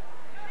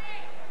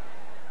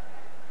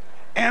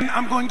 and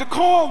I'm going to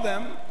call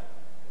them,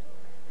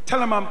 tell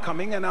them I'm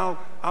coming, and I'll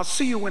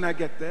see you when I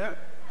get there.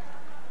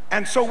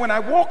 And so when I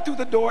walk through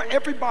the door,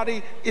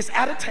 everybody is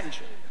at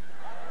attention.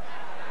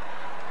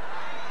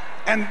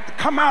 and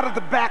come out of the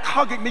back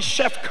hugging me,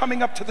 chef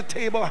coming up to the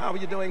table. How are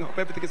you doing? Hope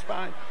everything is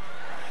fine.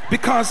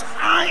 Because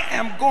I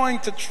am going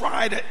to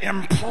try to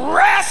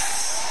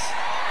impress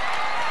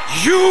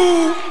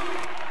you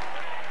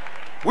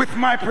with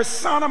my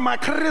persona, my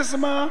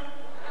charisma.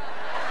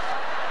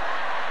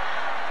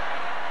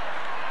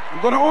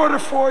 I'm going to order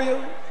for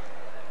you.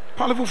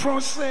 Parlez-vous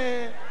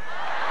français?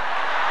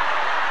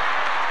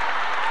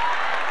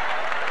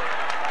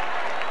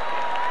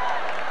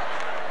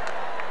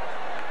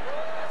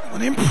 I'm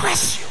going to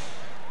impress you.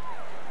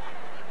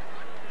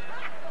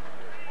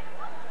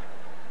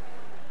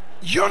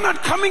 You're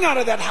not coming out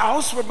of that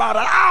house for about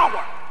an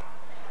hour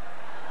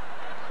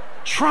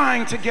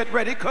trying to get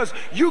ready because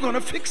you're going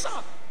to fix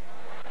up.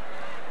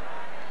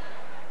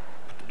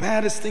 But the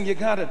baddest thing you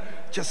got to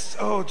just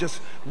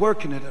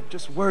working it up,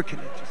 just working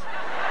it.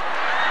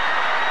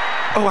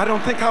 I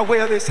don't think I'll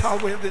wear this, I'll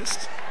wear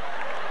this.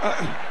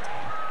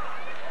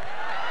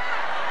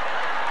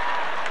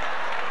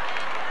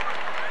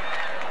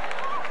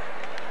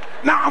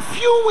 Now, a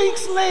few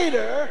weeks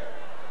later,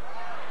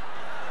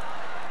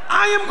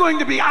 I am going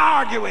to be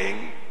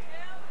arguing,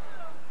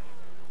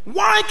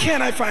 why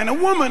can't I find a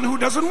woman who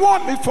doesn't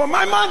want me for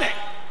my money?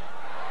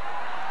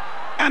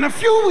 And a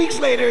few weeks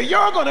later,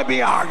 you're going to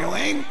be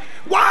arguing,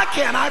 why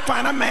can't I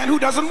find a man who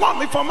doesn't want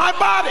me for my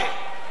body?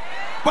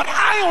 But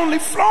I only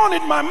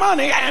flaunted my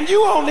money and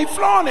you only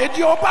flaunted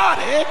your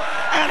body,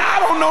 and I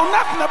don't know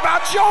nothing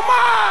about your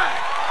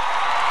mind.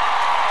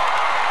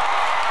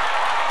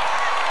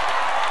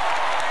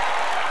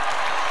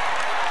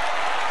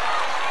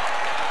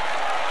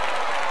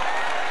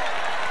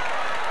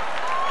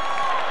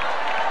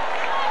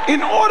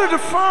 In order to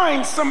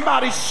find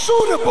somebody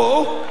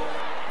suitable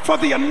for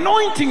the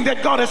anointing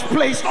that God has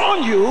placed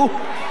on you,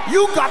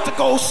 you got to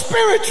go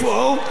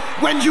spiritual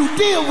when you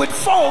deal with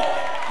folk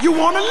you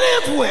want to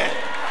live with.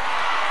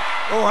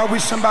 Oh, I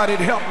wish somebody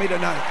would help me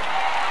tonight.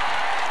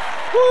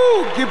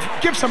 Woo,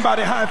 give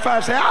somebody a high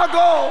five. Say, I'll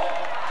go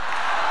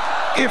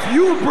if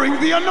you bring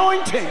the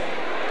anointing.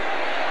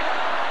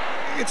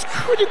 It's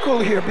critical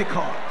here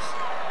because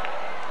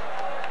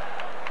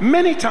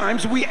many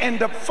times we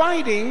end up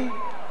fighting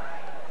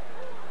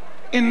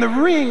in the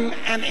ring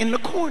and in the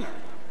corner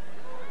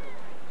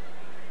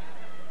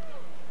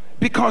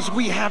because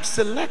we have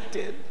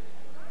selected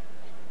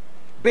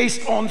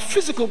based on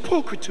physical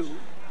pulchritude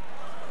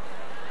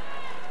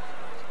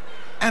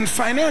and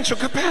financial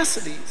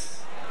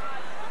capacities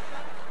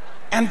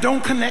and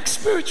don't connect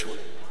spiritually.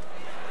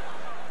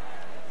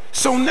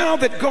 So now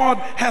that God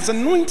has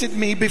anointed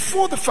me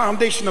before the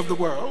foundation of the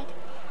world,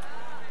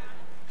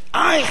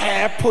 I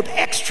have put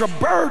extra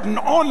burden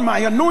on my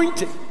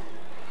anointing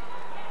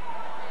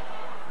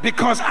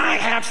because I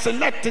have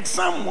selected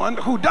someone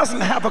who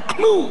doesn't have a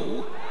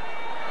clue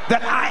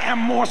that I am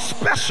more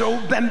special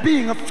than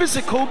being a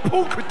physical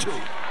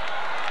pulchritude.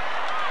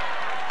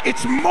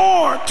 It's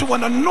more to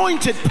an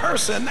anointed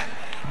person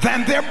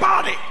than their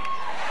body.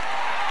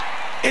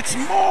 It's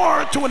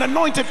more to an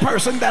anointed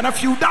person than a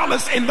few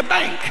dollars in the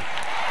bank.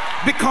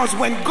 Because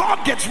when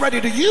God gets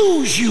ready to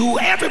use you,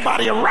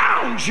 everybody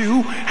around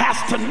you has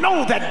to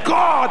know that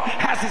God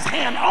has his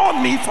hand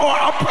on me for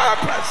a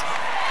purpose.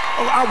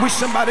 Oh, I wish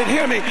somebody'd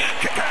hear me.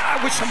 I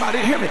wish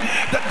somebody'd hear me.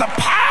 The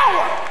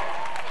power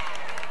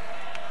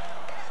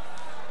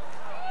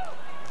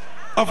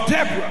of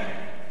Deborah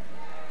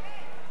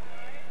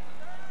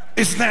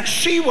is that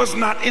she was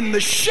not in the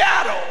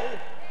shadow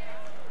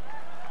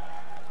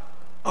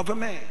of a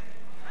man.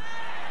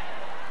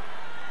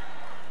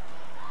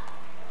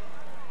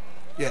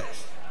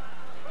 Yes.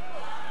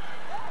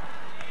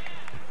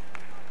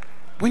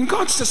 When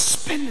God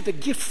suspended a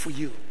gift for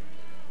you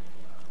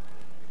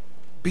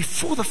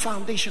before the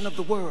foundation of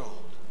the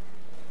world,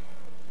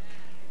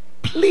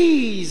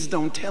 please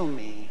don't tell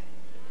me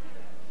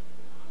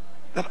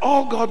that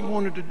all God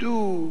wanted to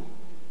do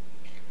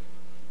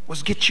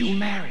was get you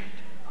married.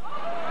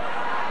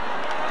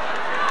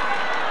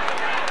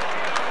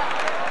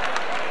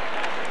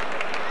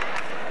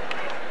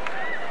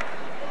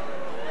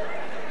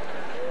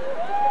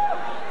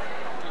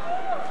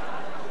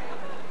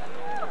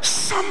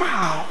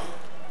 Somehow,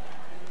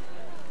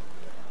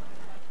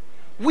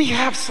 we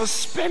have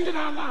suspended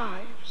our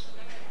lives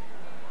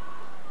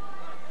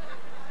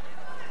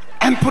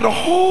and put a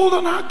hold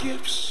on our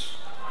gifts,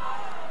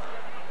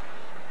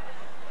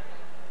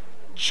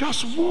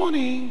 just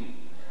wanting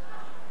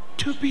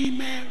to be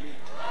married.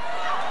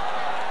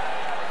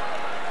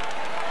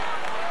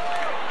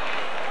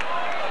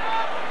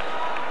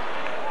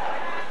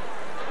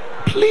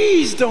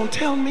 Please don't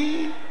tell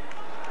me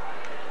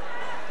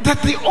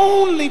that the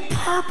only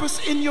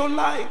purpose in your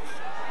life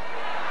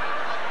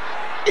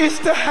is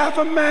to have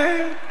a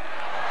man.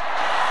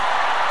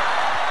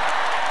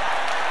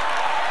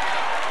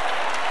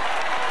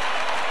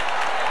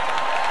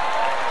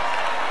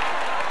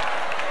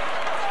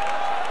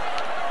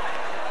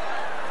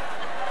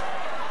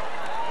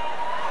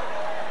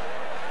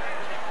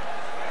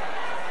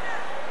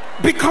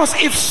 Because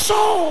if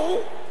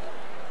so,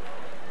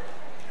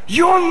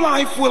 your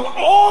life will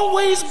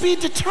always be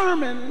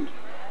determined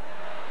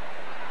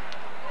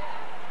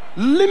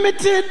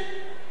limited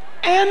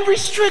and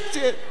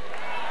restricted.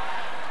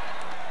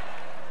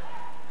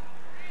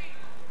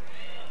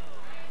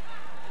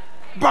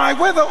 By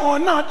whether or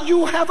not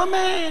you have a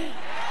man.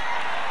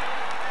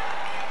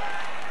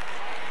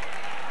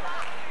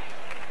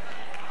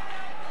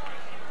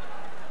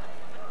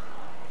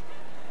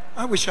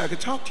 I wish I could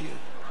talk to you.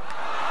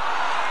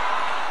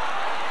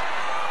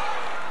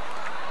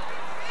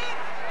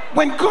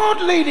 When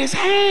God laid his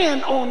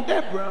hand on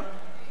Deborah,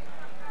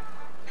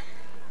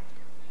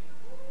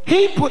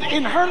 he put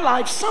in her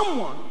life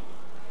someone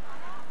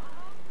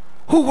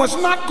who was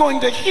not going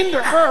to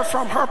hinder her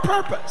from her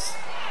purpose.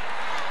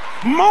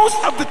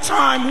 Most of the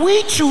time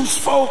we choose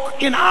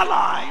folk in our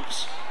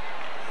lives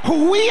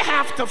who we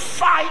have to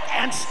fight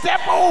and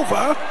step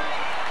over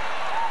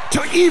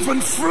to even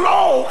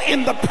flow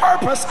in the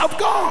purpose of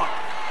God.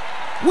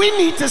 We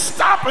need to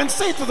stop and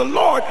say to the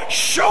Lord,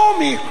 show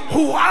me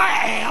who I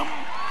am,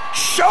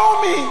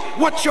 show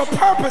me what your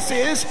purpose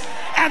is,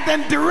 and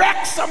then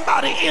direct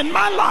somebody in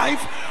my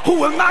life who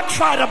will not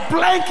try to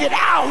blank it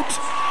out,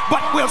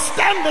 but will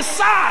stand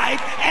aside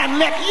and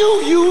let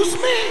you use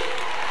me.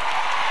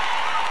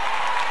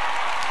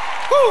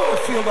 Ooh,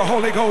 I feel the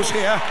Holy Ghost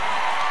here.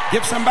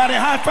 Give somebody a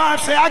high five,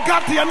 say, I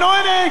got the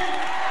anointing.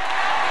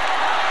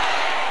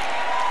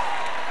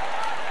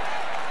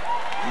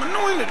 I'm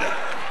anointed.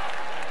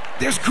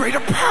 There's greater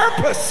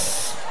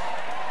purpose.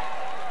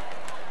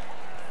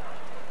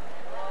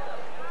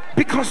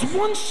 Because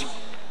once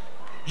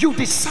you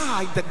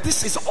decide that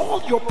this is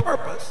all your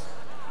purpose,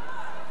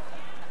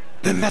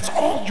 then that's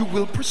all you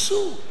will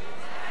pursue.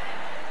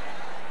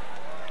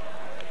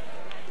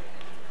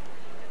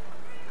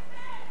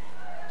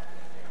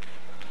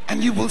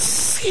 And you will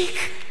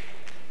seek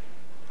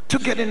to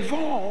get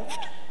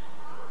involved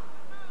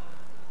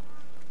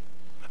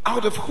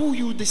out of who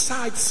you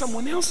decide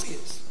someone else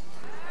is,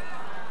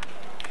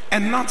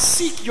 and not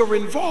seek your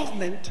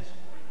involvement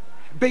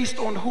based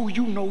on who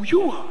you know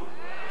you are.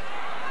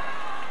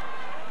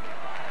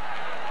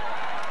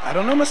 I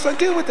don't know, must I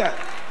deal with that?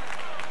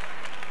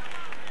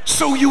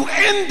 So you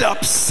end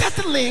up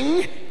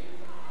settling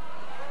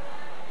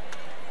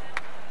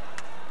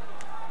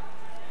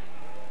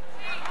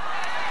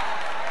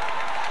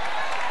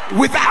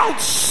without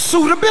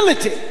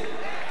suitability.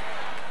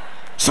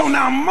 So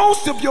now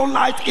most of your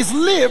life is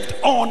lived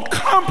on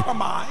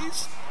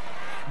compromise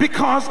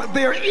because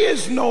there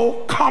is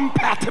no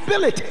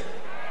compatibility.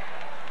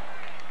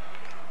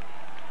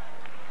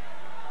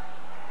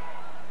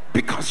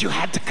 Because you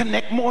had to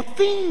connect more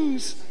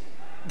things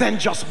than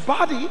just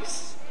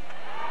bodies.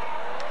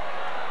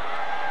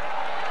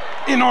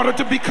 In order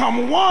to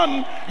become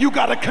one, you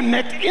got to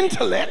connect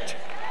intellect,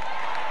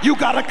 you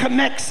got to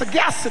connect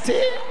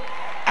sagacity,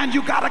 and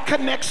you got to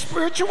connect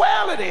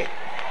spirituality.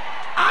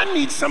 I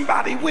need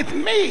somebody with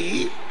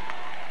me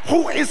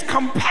who is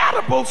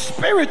compatible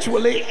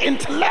spiritually,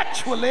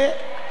 intellectually,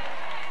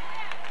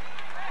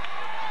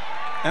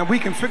 and we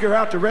can figure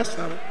out the rest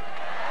of it.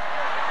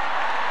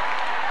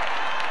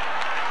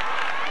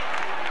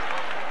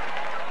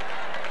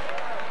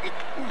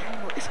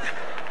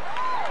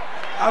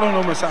 I don't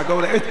know much I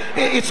go there.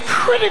 It's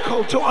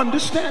critical to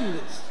understand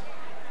this,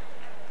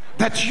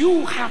 that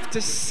you have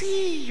to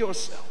see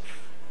yourself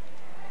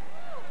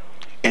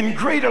in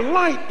greater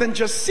light than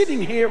just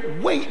sitting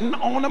here waiting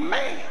on a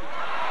man.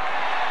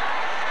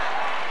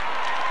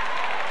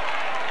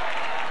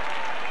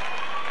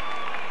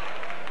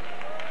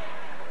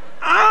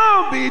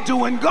 I'll be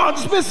doing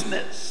God's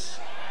business.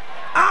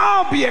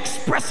 I'll be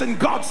expressing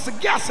God's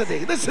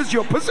sagacity. This is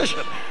your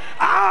position.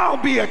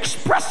 I'll be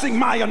expressing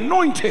my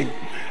anointing.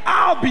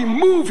 I'll be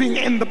moving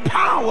in the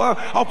power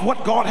of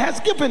what God has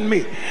given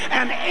me.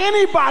 And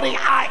anybody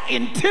I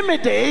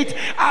intimidate,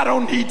 I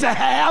don't need to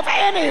have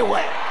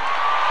anyway.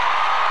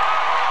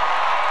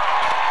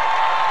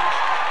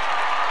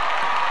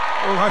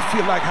 Oh, I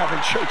feel like having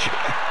church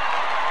here.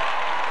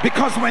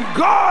 Because when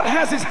God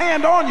has his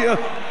hand on you,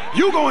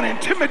 you're going to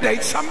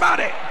intimidate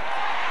somebody.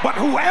 But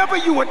whoever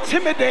you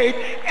intimidate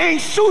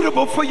ain't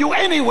suitable for you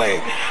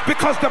anyway.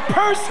 Because the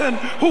person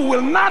who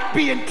will not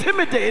be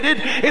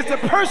intimidated is the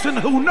person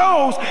who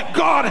knows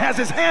God has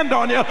his hand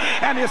on you.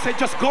 And he'll say,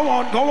 just go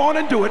on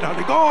and do it,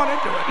 honey. Go on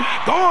and do it.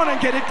 Go on and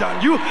get it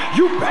done. You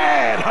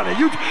bad, honey.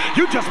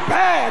 You just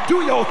bad.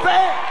 Do your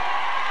thing.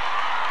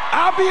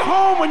 I'll be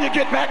home when you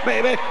get back,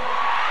 baby.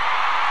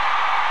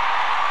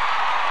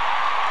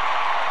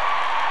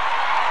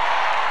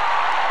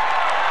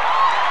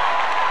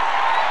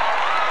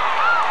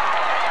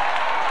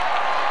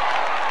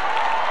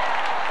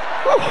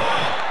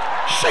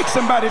 Shake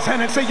somebody's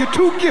hand and say, you're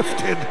too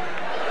gifted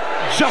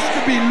just to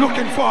be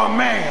looking for a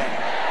man.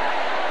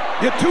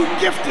 You're too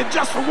gifted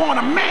just to want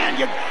a man.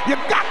 You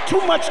got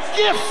too much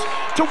gifts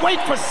to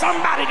wait for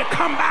somebody to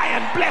come by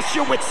and bless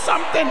you with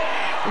something.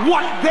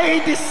 What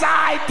they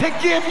decide to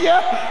give you,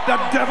 the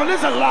devil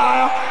is a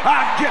liar.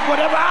 I get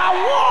whatever I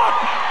want.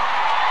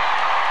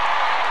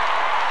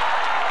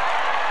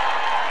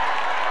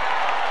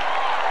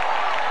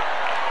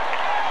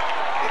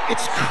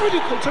 It's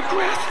critical to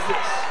grasp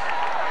this.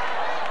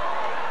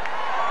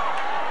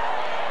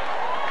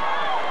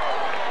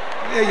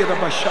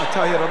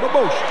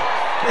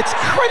 It's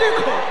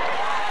critical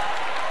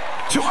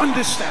to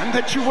understand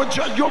that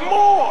you're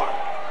more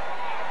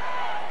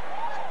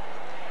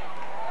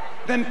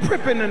than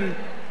prepping and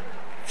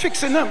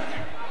fixing up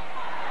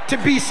to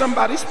be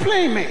somebody's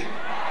playmate.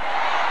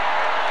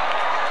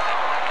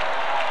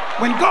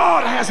 When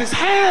God has his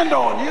hand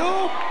on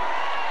you,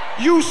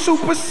 you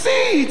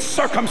supersede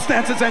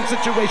circumstances and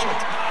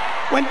situations.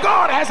 When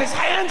God has his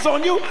hands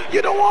on you,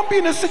 you don't want to be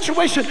in a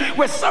situation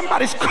where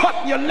somebody's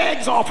cutting your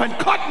legs off and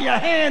cutting your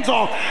hands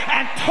off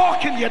and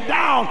talking you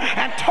down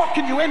and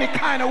talking you any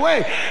kind of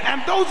way.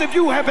 And those of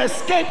you who have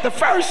escaped the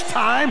first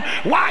time,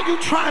 why are you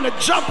trying to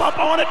jump up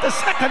on it the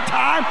second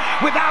time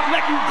without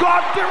letting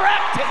God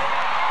direct it?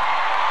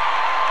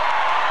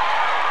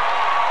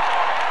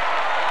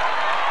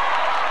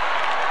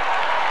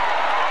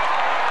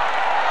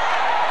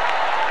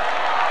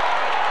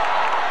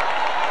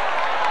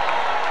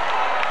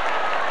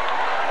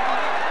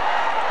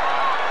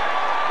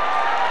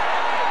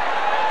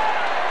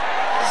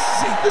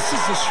 This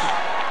is the truth.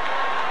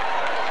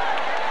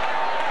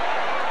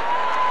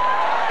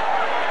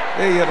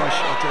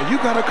 You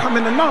got to come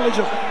in the knowledge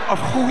of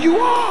who you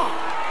are.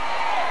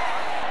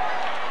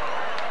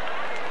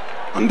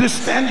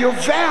 Understand your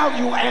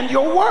value and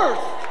your worth.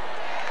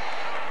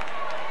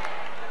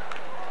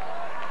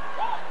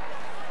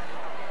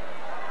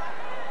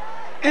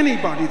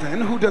 Anybody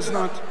then who does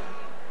not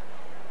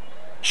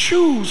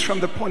choose from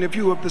the point of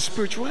view of the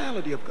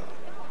spirituality of God.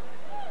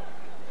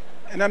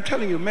 And I'm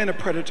telling you, men are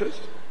predators.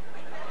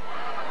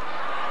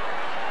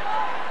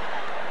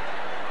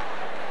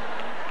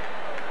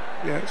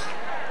 Yes.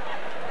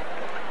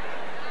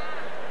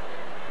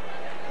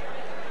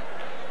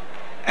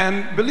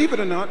 And believe it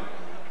or not,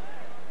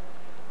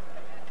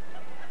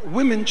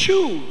 women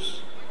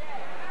choose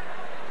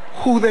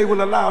who they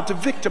will allow to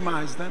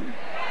victimize them.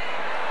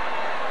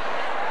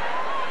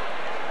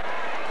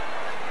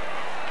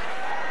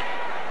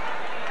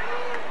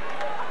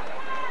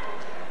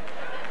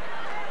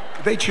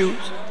 They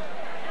choose.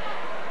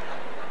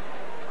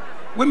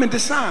 Women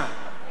decide.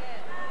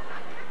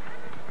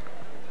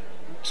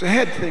 It's a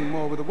head thing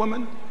more with a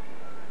woman.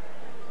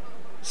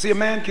 See, a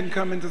man can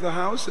come into the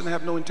house and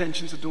have no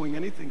intentions of doing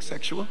anything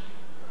sexual.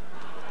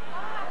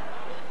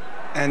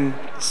 And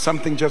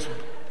something just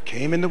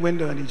came in the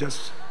window and he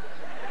just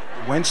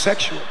went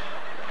sexual.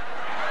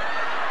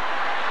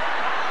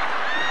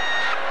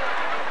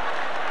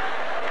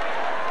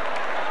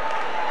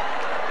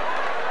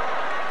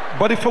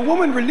 But if a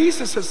woman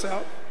releases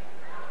herself,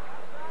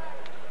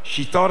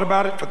 she thought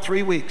about it for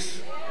 3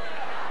 weeks.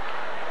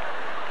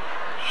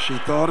 She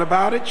thought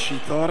about it, she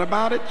thought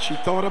about it, she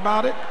thought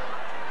about it,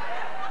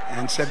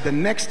 and said, the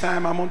next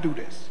time I'm gonna do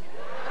this.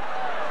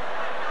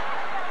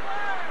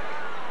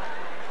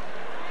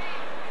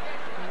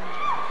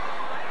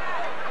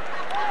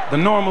 The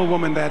normal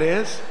woman, that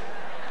is,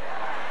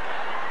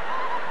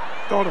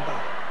 thought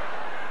about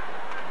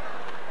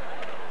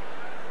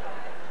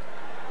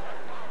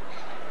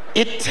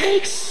it. It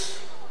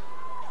takes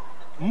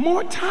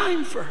more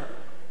time for her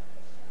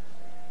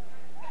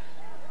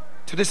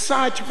to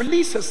decide to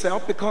release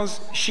herself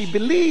because she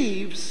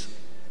believes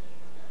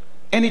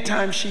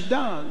anytime she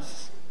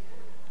does,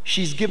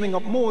 she's giving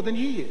up more than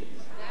he is.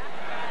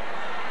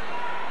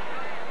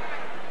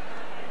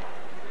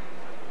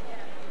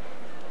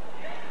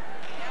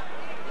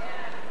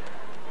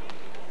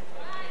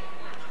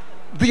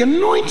 The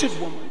anointed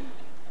woman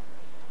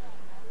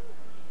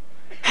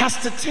has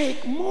to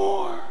take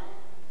more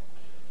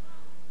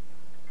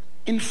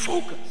in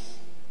focus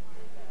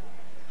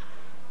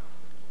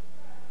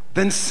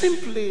than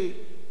simply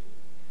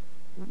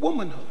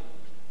womanhood.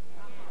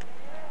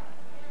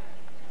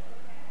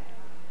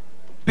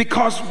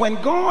 Because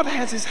when God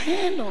has his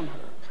hand on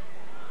her,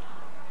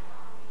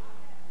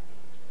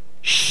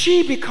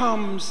 she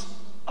becomes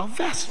a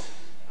vessel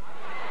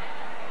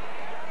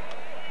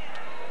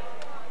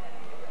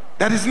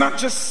that is not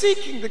just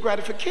seeking the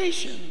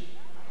gratification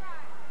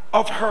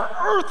of her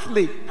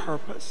earthly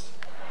purpose,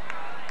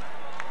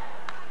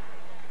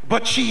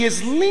 but she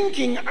is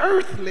linking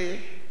earthly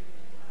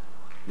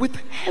with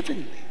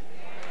heavenly.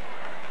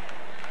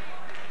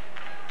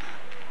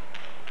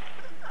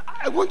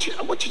 I want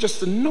you just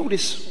to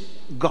notice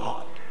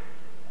God.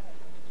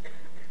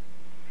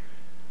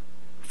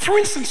 For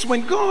instance,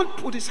 when God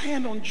put his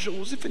hand on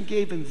Joseph and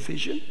gave him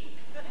vision,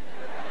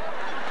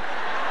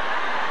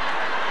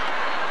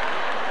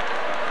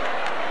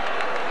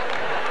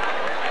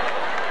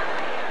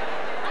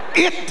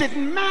 it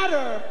didn't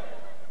matter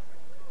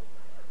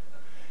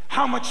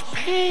how much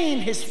pain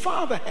his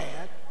father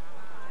had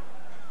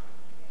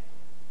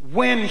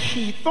when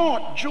he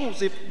thought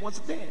Joseph was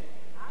dead.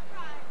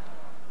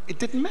 It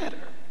didn't matter.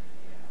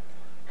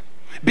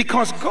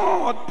 Because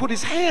God put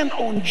his hand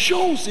on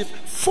Joseph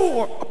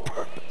for a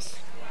purpose.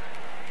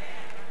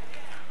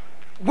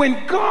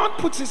 When God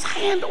puts his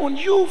hand on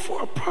you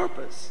for a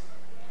purpose,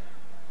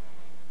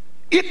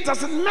 it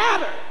doesn't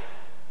matter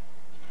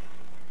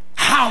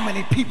how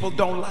many people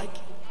don't like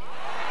you.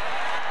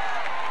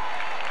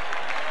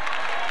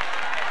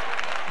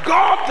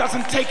 God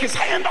doesn't take his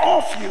hand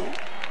off you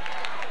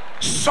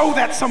so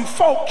that some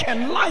folk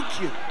can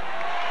like you.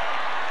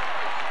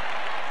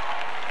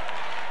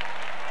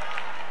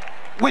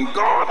 When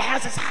God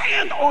has his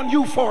hand on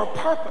you for a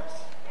purpose,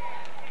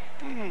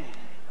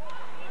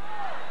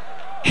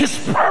 his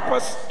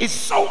purpose is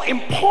so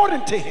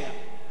important to him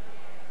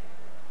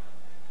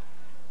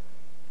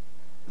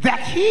that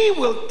he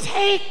will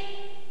take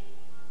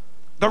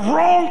the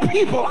wrong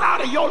people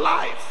out of your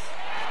life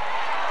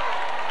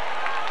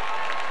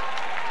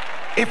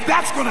if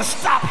that's going to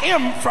stop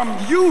him from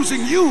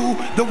using you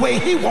the way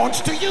he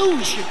wants to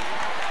use you.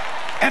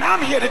 And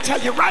I'm here to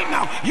tell you right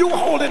now, you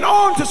holding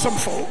on to some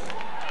folk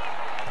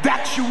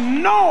that you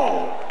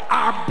know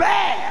are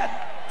bad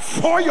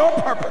for your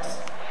purpose.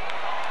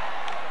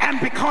 And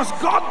because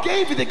God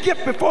gave you the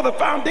gift before the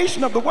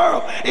foundation of the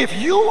world, if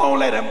you won't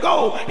let him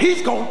go,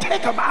 he's going to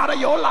take them out of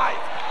your life.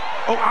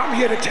 Oh, I'm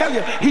here to tell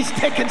you, he's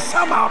taking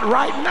some out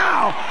right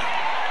now.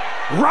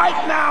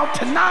 Right now,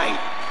 tonight.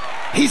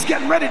 He's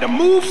getting ready to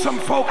move some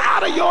folk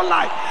out of your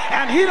life.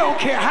 And he don't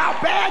care how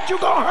bad you're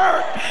going to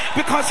hurt,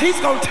 because he's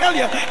going to tell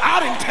you, I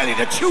didn't tell you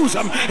to choose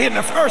them in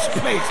the first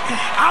place.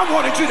 I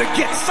wanted you to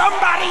get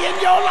somebody in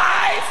your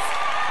life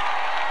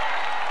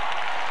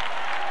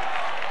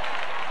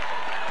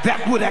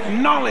that would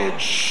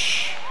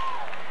acknowledge,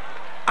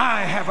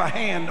 I have a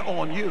hand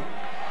on you.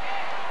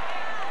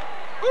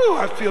 Ooh,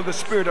 I feel the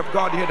Spirit of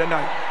God here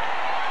tonight.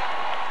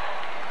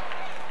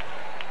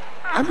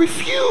 I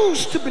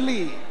refuse to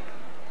believe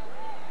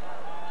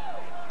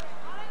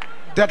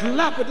that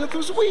Lapidus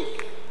was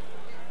weak.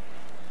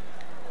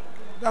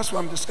 That's what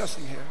I'm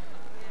discussing here.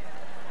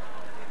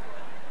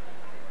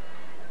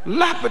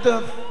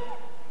 Lapidus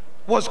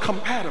was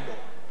compatible.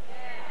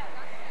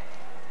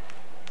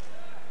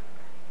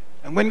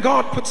 And when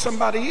God puts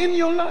somebody in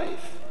your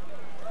life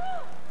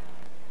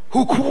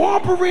who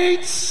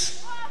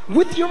cooperates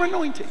with your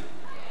anointing,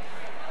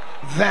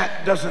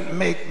 that doesn't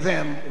make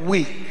them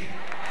weak.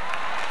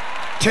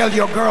 Tell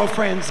your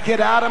girlfriends, get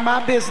out of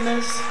my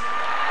business,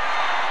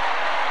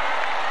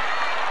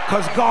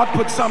 because God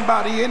put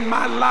somebody in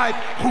my life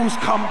who's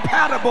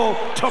compatible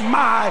to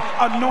my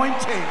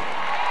anointing.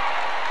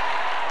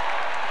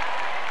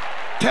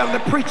 Tell the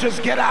preachers,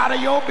 get out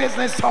of your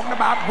business talking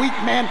about weak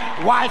men,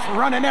 wife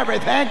running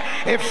everything.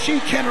 If she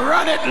can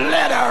run it,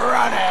 let her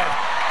run it.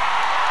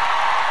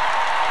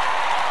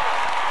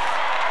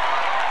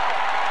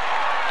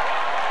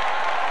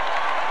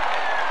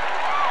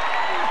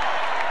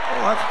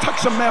 Oh, I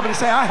touch some man and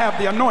say, I have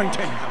the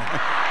anointing.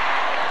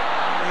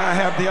 I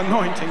have the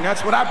anointing.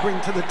 That's what I bring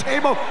to the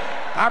table.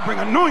 I bring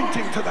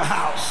anointing to the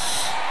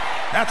house.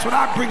 That's what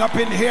I bring up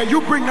in here.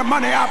 You bring the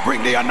money, I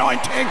bring the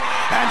anointing,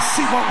 and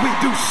see what we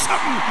do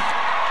something.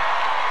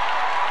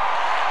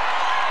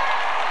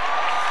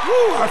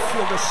 Woo, I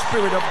feel the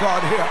Spirit of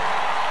God here.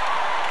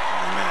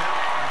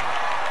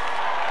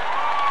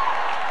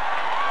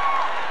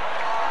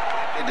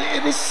 Amen.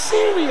 It is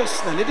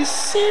serious then. It is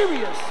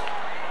serious.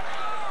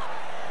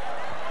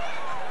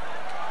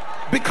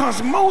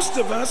 Because most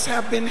of us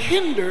have been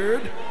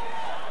hindered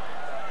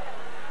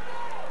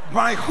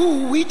by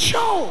who we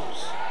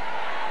chose.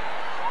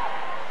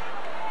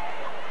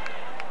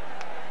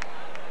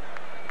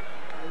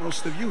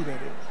 Most of you,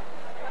 that is.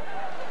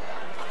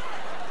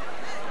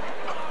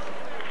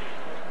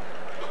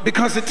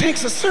 Because it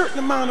takes a certain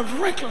amount of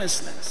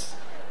recklessness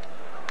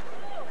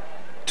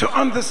to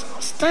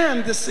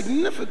understand the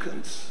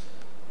significance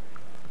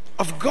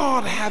of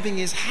God having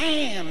his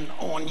hand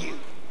on you.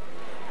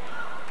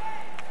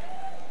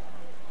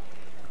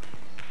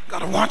 Got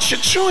to watch your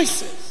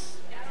choices.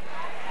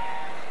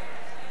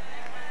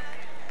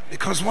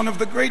 Because one of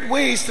the great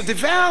ways to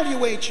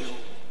devaluate you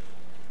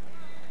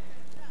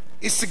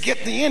is to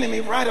get the enemy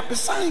right up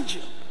beside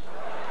you.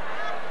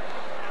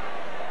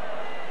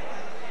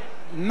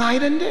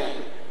 Night and day.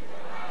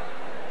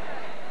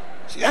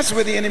 See, that's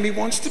where the enemy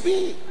wants to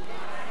be.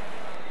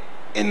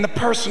 In the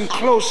person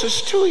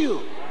closest to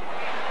you.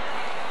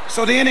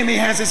 So the enemy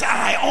has his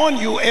eye on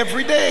you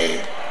every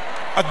day,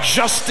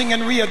 adjusting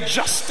and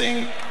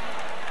readjusting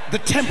the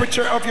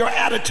temperature of your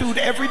attitude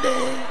every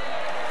day,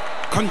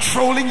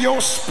 controlling your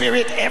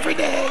spirit every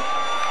day,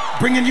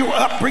 bringing you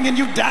up, bringing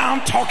you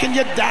down, talking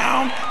you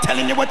down,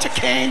 telling you what you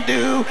can't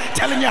do,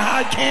 telling you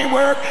how it can't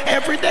work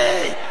every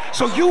day.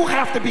 So you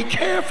have to be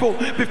careful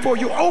before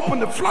you open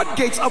the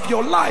floodgates of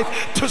your life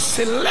to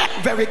select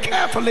very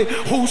carefully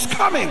who's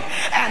coming,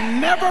 and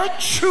never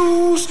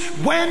choose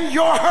when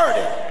you're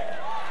hurting.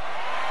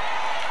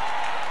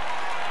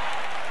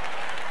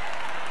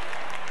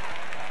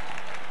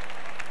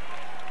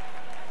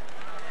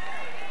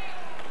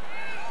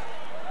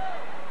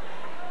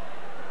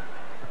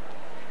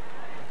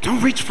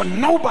 Don't reach for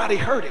nobody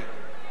hurting,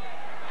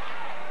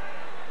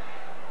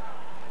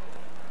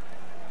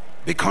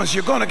 because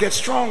you're going to get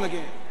strong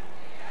again.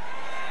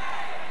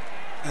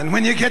 And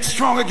when you get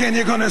strong again,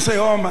 you're going to say,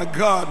 oh my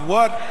God,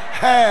 what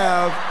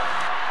have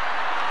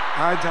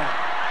I done?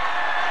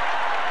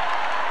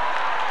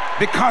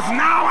 Because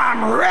now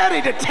I'm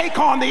ready to take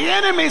on the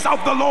enemies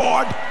of the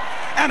Lord,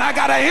 and I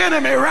got an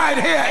enemy right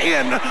here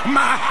in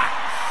my house.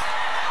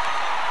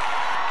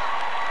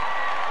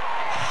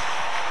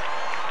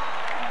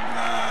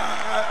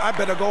 I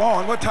better go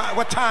on. What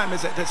time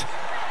is it?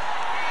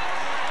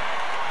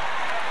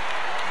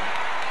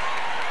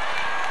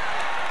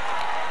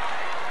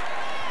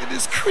 It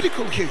is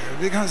critical here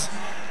because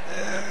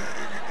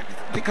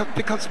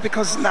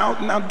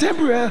now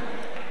Deborah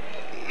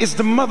is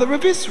the mother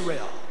of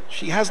Israel.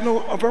 She has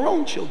no of her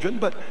own children,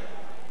 but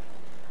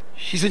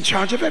she's in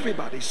charge of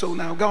everybody. So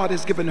now God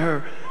has given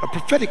her a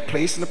prophetic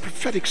place and a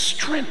prophetic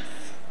strength.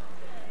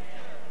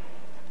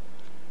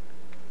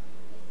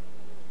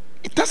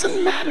 It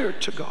doesn't matter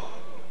to God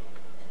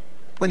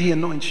when he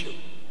anoints you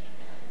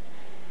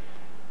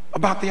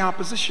about the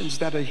oppositions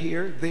that are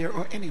here, there,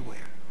 or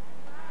anywhere.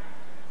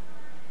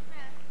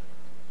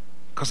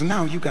 Because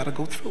now you got to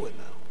go through it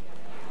now.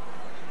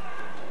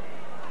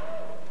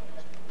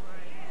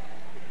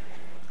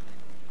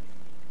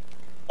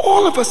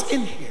 All of us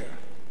in here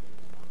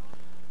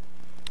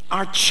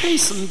are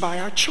chastened by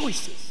our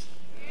choices.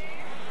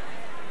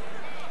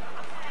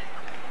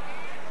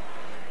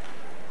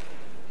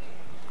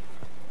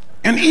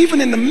 And even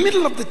in the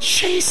middle of the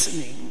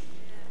chastening,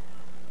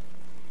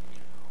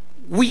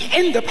 we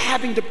end up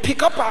having to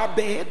pick up our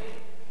bed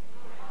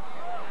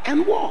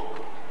and walk.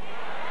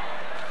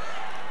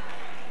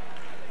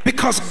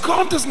 Because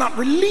God does not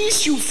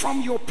release you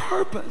from your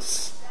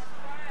purpose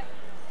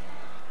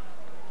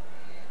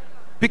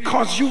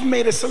because you've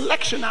made a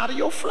selection out of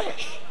your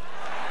flesh.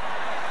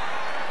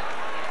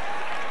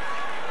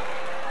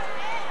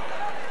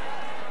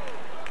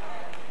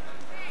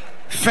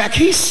 In fact,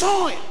 he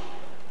saw it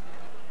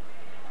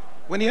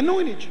when he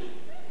anointed you.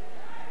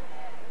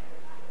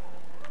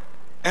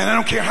 And I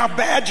don't care how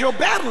bad your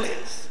battle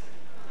is,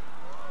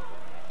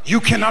 you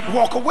cannot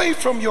walk away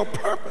from your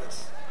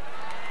purpose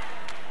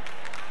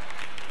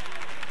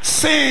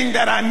saying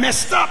that I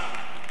messed up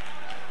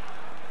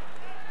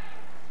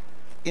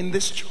in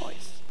this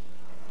choice.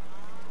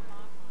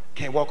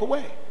 Can't walk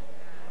away.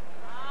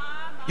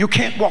 You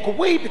can't walk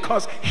away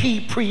because he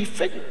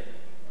prefigured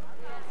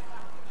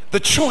the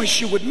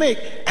choice you would make,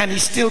 and he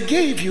still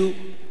gave you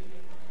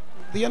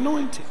the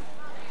anointing.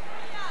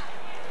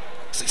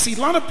 See, a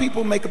lot of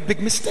people make a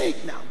big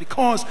mistake now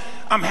because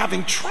I'm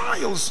having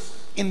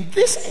trials in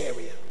this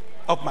area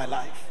of my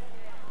life.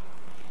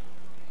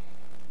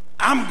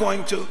 I'm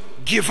going to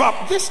give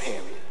up this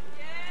area.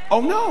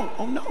 Oh no,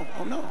 oh no,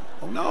 oh no,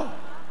 oh no,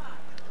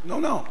 no,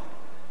 no.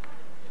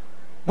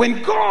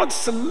 When God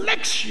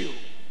selects you,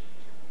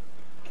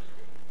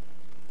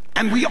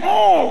 and we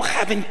all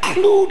have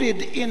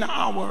included in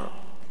our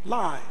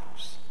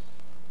lives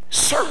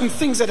certain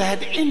things that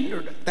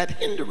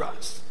hinder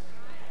us,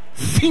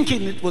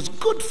 thinking it was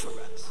good for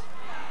us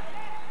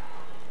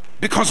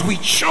because we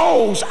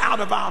chose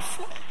out of our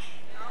flesh.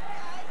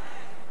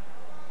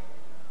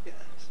 Yes.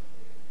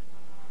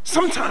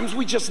 Sometimes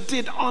we just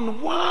did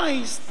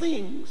unwise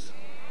things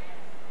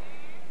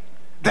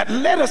that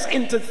led us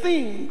into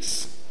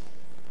things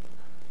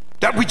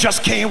that we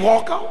just can't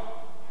walk out,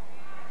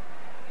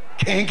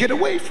 can't get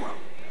away from.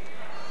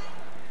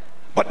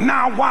 But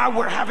now while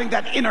we're having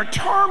that inner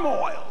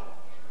turmoil,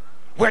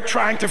 we're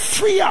trying to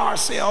free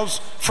ourselves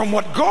from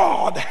what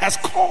God has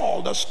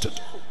called us to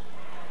do.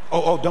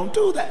 Oh, don't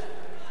do that.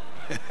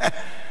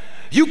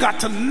 You got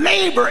to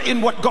labor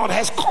in what God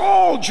has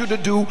called you to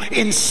do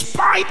in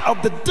spite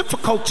of the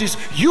difficulties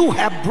you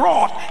have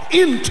brought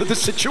into the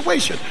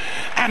situation.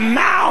 And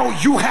now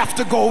you have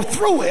to go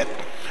through it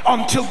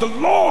until the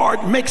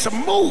Lord makes a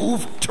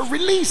move to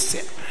release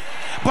it.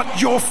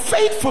 But your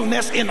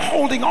faithfulness in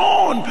holding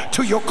on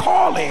to your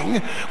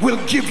calling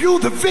will give you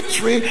the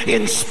victory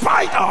in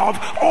spite of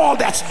all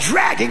that's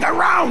dragging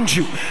around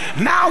you.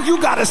 Now you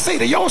got to say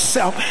to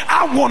yourself,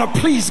 I want to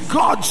please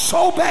God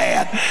so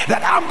bad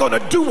that I'm going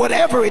to do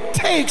whatever it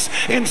takes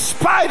in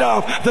spite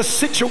of the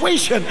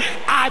situation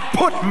I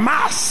put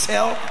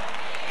myself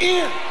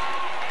in.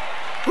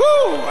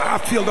 Woo, I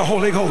feel the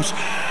Holy Ghost.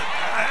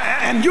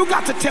 And you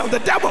got to tell the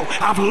devil,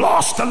 I've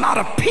lost a lot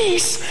of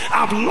peace,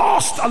 I've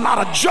lost a lot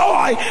of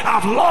joy,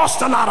 I've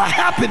lost a lot of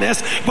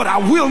happiness, but I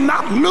will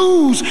not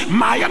lose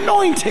my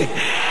anointing.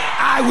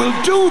 I will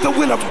do the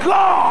will of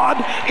God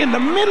in the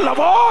middle of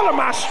all of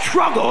my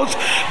struggles,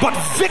 but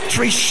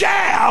victory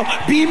shall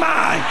be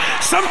mine.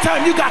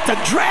 Sometimes you got to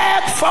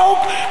drag folk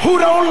who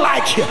don't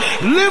like you,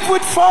 live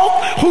with folk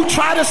who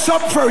try to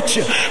subvert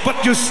you,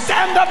 but you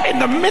stand up in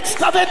the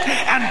midst of it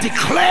and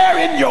declare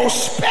in your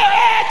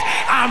spirit,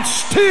 I'm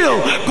still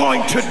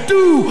going to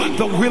do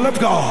the will of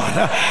God,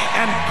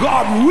 and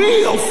God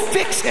will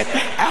fix it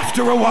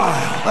after a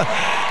while.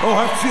 Oh,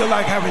 I feel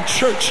like having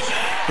church.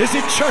 Is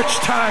it church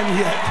time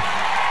yet?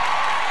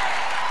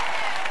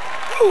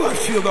 Oh, I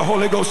feel the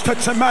Holy Ghost. Touch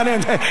somebody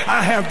and say,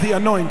 I have the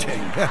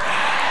anointing.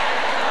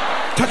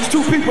 Touch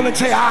two people and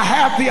say, I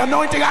have the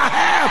anointing. I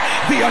have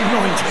the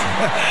anointing.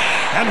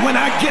 And when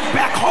I get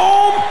back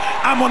home,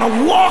 I'm going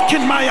to walk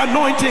in my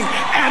anointing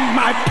and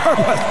my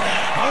purpose.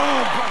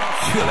 Oh, God, I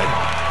feel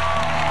it.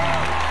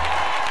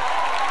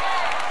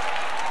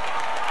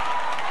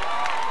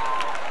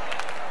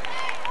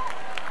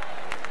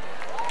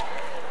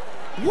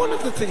 One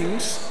of the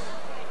things,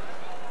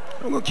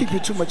 I'm going to keep you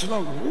too much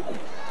longer.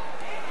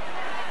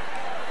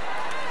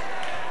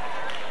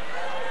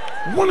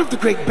 One of the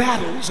great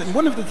battles and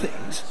one of the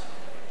things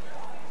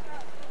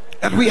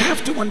that we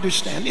have to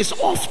understand is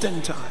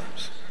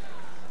oftentimes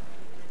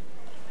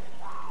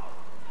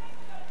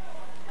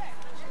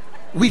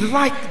we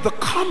like the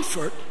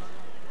comfort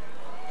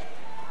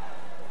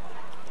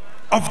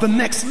of the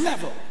next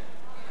level.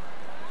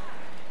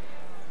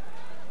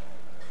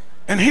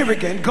 And here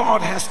again,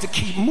 God has to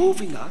keep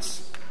moving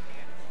us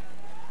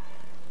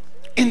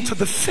into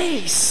the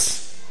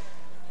face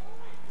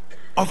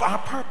of our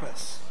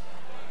purpose,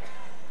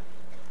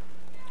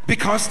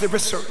 because there are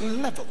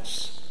certain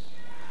levels.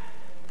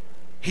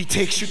 He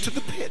takes you to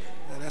the pit.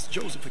 Now that's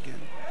Joseph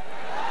again.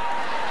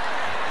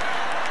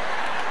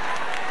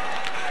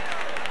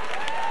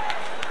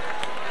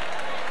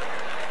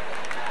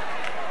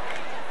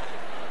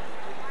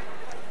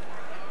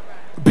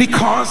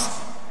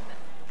 Because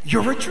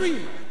you're a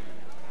dreamer.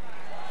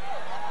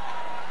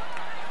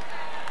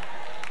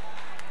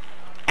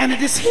 And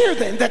it is here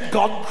then that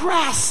God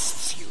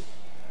grasps you.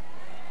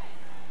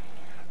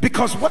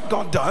 Because what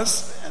God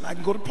does, and I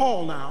can go to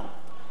Paul now,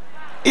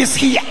 is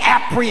he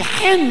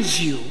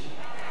apprehends you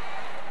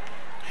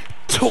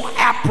to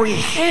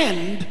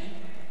apprehend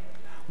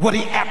what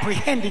he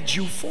apprehended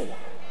you for.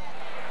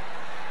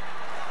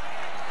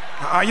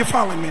 Are you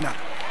following me now?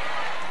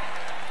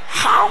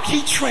 How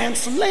he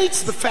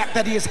translates the fact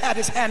that he has had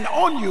his hand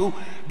on you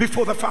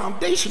before the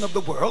foundation of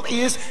the world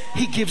is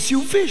he gives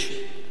you vision.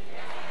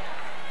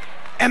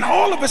 And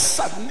all of a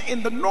sudden,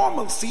 in the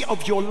normalcy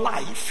of your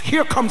life,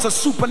 here comes a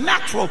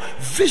supernatural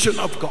vision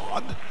of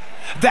God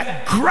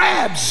that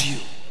grabs you.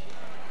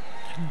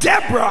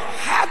 Deborah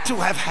had to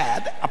have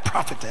had, a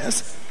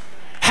prophetess,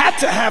 had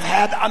to have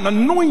had an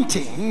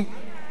anointing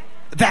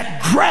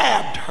that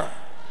grabbed her.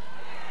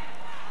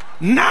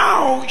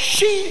 Now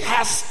she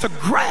has to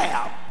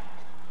grab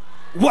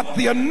what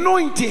the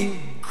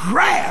anointing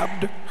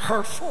grabbed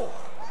her for.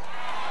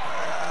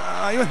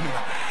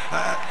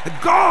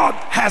 God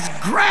has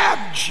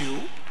grabbed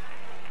you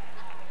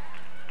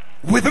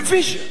with a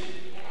vision,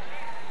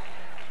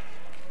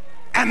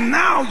 and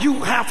now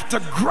you have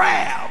to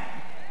grab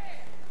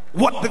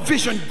what the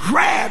vision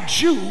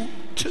grabbed you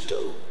to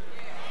do.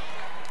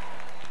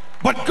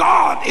 But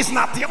God is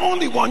not the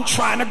only one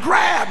trying to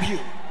grab you.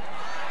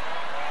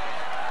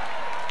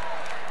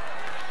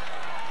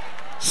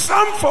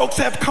 Some folks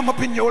have come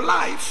up in your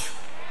life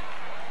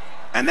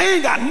and they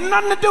ain't got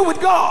nothing to do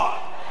with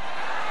God.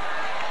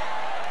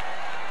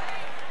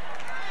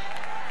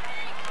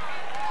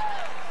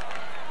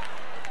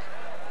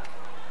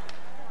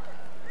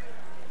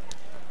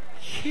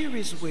 Here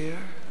is where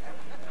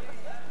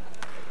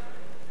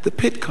the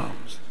pit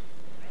comes.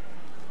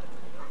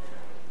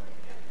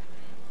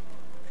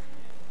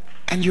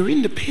 And you're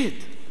in the pit,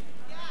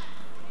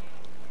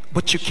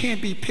 but you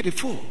can't be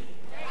pitiful.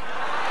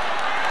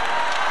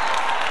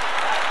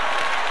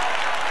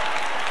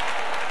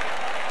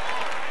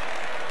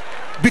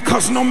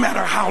 Because no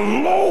matter how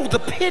low the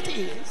pit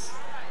is,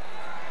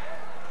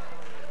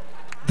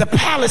 the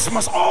palace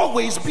must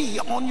always be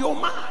on your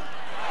mind.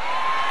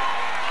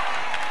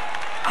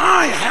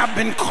 I have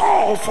been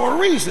called for a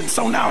reason.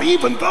 So now,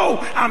 even though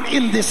I'm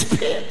in this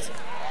pit,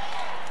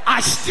 I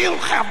still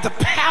have the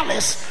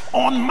palace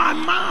on my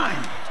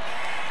mind.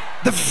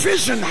 The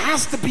vision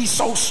has to be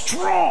so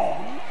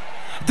strong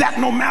that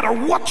no matter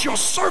what your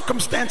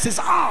circumstances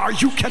are,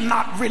 you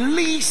cannot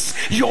release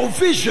your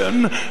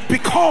vision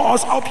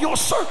because of your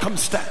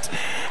circumstance.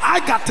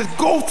 I got to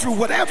go through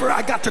whatever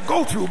I got to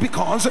go through,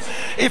 because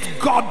if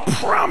God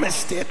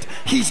promised it,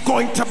 he's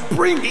going to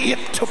bring it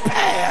to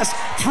pass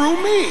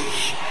through me.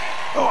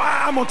 Oh,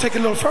 I'm going to take it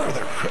a little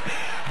further.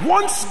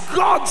 Once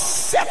God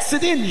sets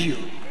it in you,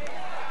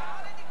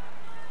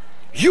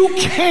 you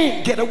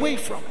can't get away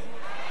from it.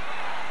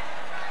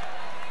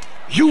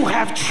 You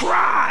have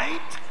tried,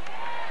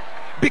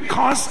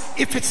 because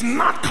if it's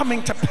not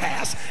coming to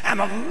pass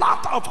and a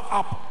lot of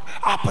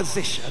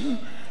opposition,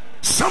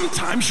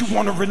 sometimes you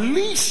want to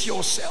release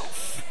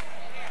yourself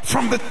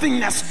from the thing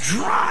that's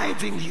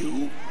driving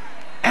you,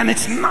 and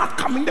it's not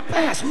coming to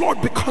pass. Lord,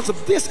 because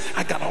of this,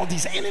 I got all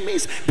these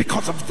enemies.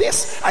 Because of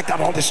this, I got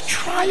all this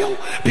trial.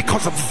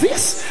 Because of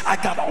this, I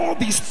got all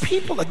these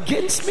people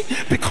against me.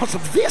 Because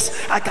of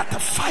this, I got to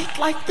fight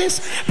like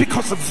this.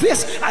 Because of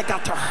this, I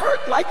got to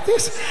hurt like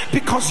this.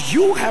 Because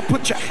you have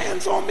put your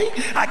hands on me,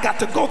 I got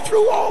to go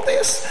through all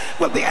this.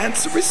 Well, the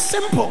answer is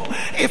simple.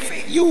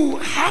 If you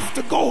have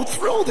to go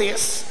through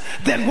this,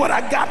 then what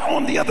I got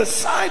on the other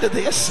side of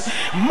this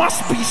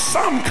must be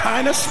some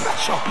kind of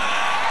special.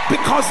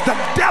 Because the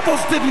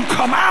devils didn't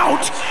come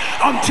out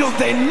until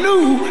they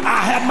knew I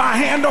had my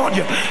hand on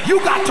you. You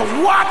got to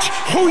watch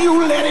who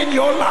you let in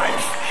your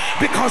life,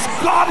 because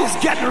God is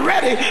getting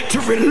ready to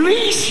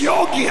release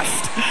your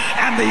gift,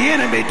 and the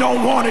enemy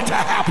don't want it to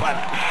happen.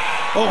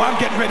 Oh, I'm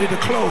getting ready to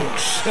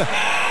close.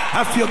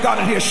 I feel God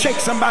in here. Shake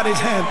somebody's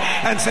hand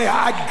and say,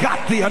 I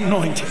got the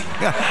anointing.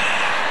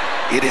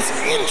 It is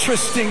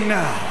interesting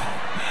now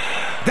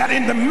that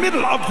in the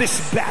middle of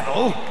this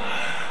battle,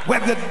 where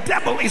the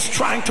devil is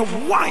trying to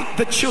wipe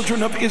the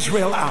children of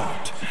Israel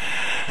out,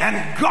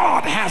 And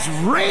God has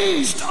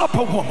raised up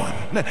a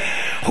woman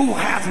who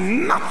has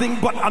nothing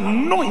but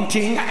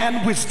anointing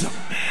and wisdom.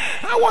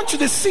 I want you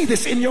to see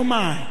this in your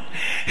mind.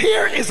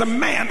 Here is a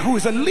man who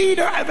is a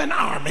leader of an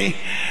army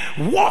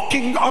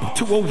walking up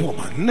to a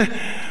woman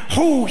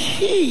who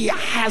he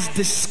has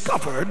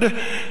discovered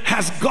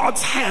has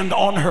God's hand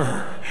on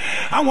her.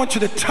 I want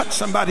you to touch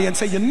somebody and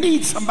say, you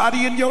need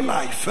somebody in your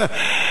life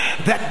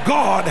that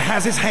God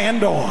has his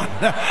hand on.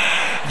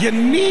 You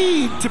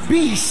need to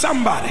be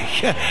somebody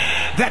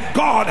that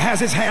God has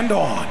his hand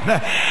on.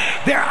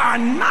 There are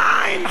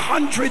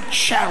 900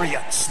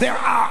 chariots. There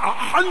are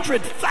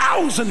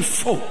 100,000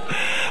 folk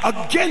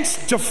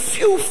against the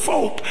few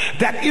folk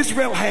that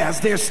Israel has.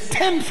 There's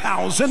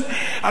 10,000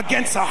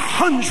 against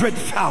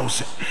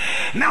 100,000.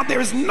 Now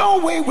there's no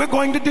way we're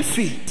going to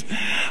defeat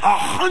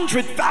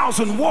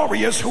 100,000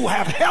 warriors who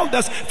have held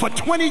us for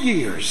 20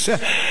 years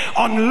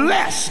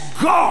unless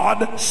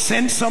God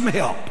sends some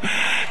help.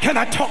 Can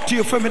I talk to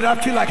you for a minute?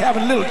 I feel like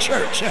having a little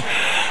church.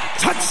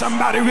 Touch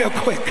somebody real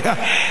quick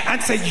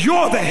and say,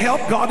 you're the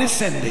help God is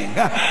sending.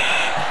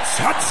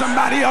 Touch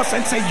somebody else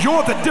and say,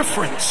 you're the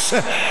difference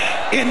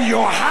in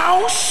your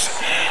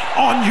house,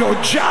 on your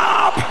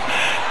job,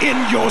 in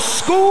your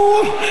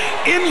school,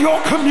 in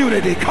your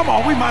community. Come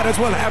on, we might as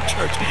well have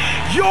church.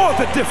 You're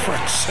the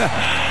difference.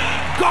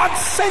 God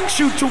sent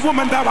you to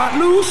woman that are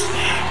loose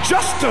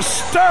just to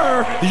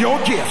stir your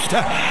gift.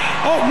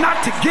 Oh,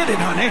 not to get it,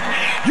 honey.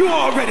 You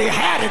already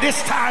had it.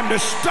 It's time to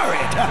stir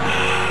it.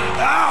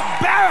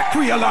 Barak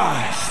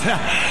realized,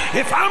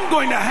 if I'm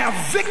going to have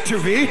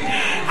victory,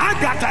 I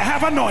got to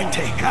have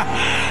anointing.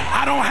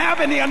 I don't have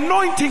any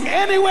anointing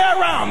anywhere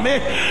around me,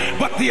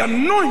 but the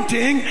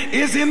anointing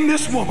is in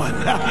this woman.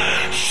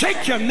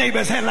 Shake your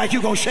neighbor's hand like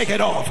you're going to shake it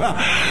off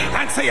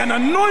and say, an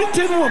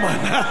anointed woman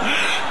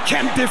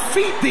can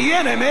defeat the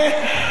enemy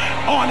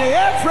on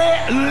every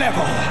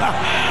level.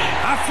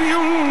 I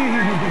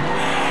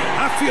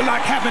feel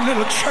like having a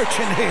little church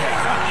in here.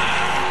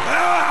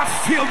 I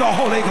feel the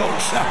Holy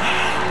Ghost.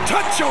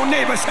 Touch your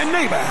neighbor. Say,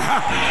 neighbor,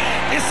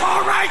 it's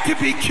all right to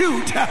be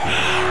cute,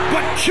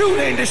 but cute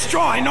ain't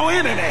destroying no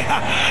enemy.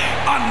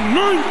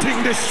 Anointing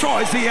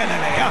destroys the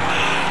enemy.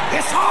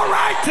 It's all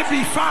right to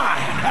be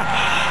fine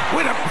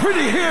with a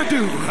pretty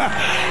hairdo,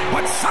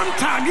 but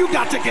sometimes you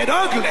got to get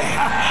ugly.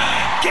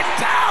 Get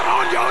down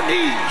on your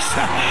knees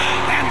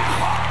and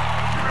call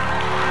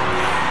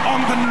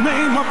on the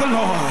name of the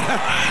Lord.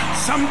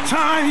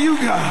 Sometime you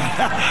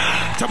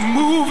got to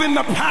move in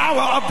the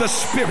power of the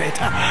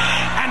Spirit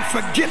and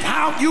forget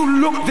how you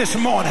look this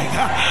morning.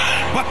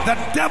 But the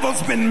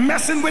devil's been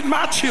messing with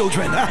my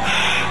children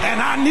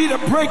and I need a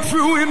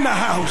breakthrough in the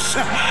house.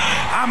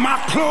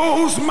 My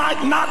clothes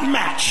might not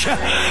match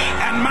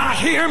and my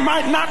hair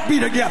might not be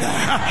together,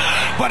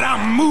 but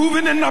I'm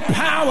moving in the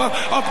power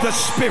of the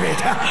Spirit.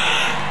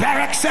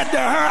 Barak said to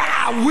her,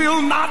 I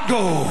will not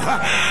go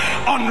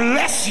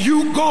unless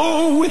you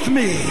go with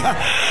me,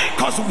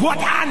 because what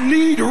I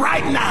need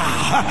right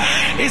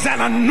now is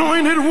an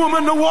anointed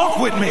woman to walk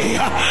with me.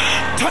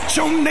 Touch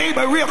your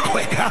neighbor real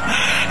quick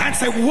and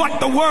say, what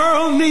the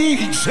world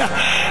needs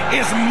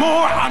is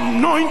more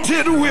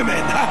anointed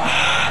women.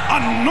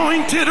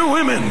 Anointed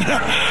women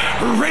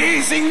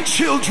raising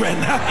children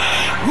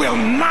will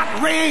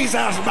not raise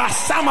us by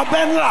Osama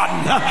bin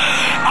Laden.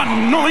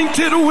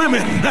 Anointed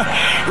women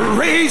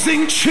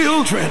raising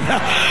children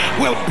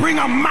will bring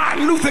a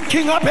Martin Luther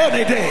King up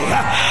any day.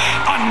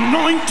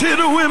 Anointed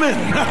women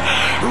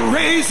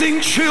raising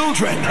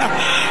children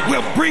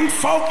will bring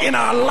folk in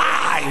our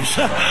lives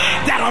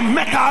that'll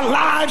make our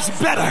lives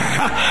better.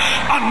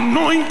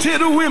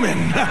 Anointed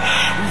women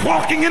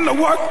walking in the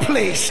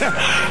workplace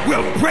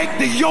will break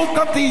the yoke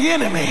of the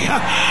enemy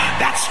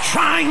that's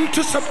trying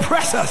to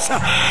suppress us.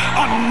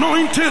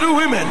 Anointed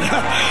women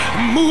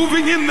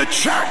moving in the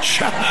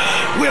church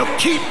will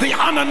keep the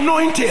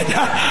unanointed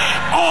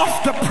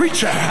off the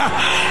preacher.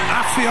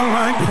 I feel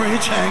like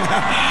preaching.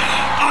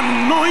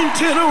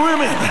 Anointed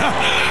women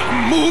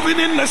moving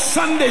in the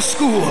Sunday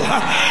school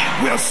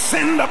will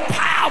send a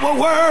power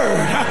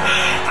word.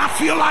 I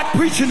feel like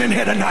preaching in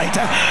here tonight.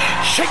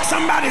 Shake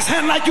somebody's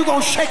hand like you're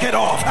going to shake it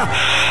off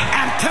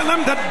and tell them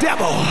the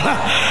devil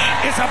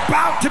is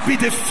about to be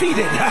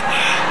defeated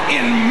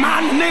in my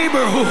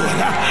neighborhood,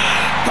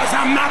 because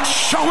I'm not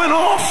showing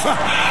off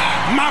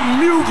my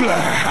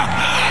Mugler.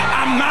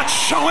 I'm not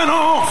showing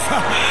off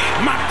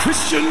my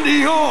Christian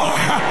Dior.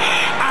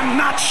 I'm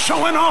not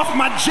showing off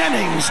my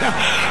Jennings,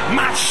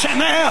 my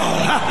Chanel.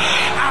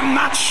 I'm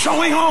not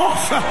showing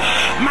off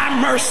my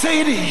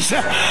Mercedes,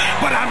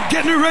 but I'm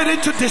getting ready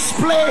to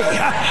display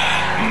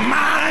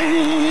my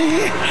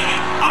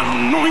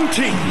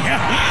anointing.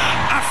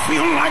 I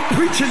feel like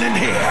preaching in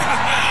here.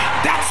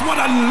 That's what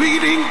a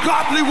leading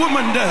godly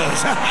woman does.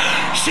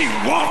 She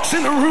walks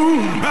in a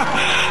room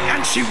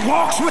and she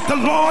walks with the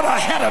Lord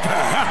ahead of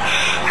her,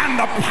 and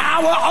the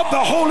power of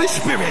the Holy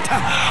Spirit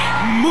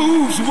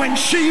moves when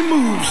she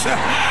moves.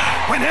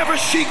 Whenever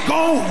she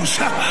goes,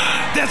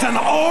 there's an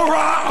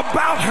aura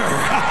about her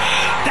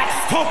that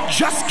folk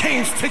just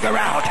can't figure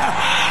out.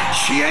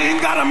 She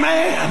ain't got a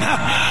man,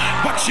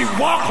 but she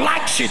walk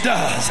like she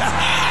does.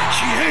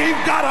 She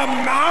ain't got a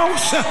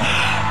mouth,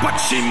 but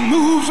she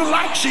moves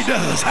like she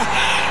does.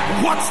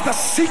 What's the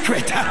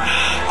secret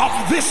of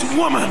this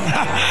woman?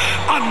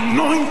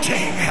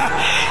 Anointing.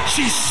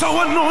 She's so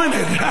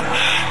anointed.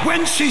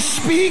 When she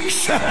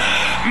speaks,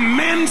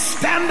 men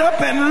stand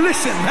up and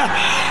listen.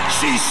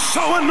 She's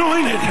so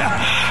anointed.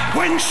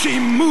 When she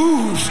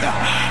moves,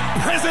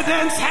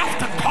 presidents have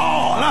to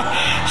call.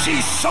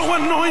 She's so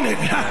anointed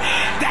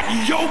that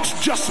yokes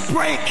just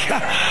break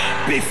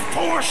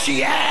before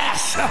she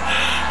asks.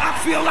 I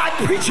feel like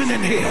preaching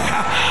in here.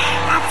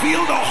 I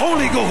feel the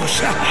Holy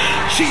Ghost.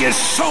 She is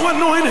so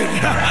anointed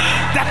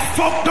that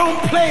folk don't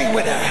play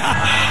with her.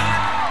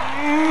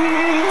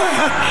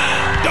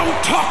 Don't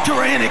talk to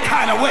her any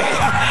kind of way,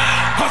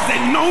 because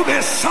they know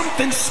there's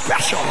something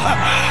special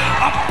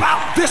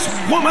about this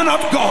woman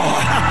of God.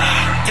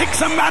 Take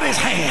somebody's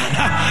hand.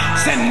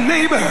 Say,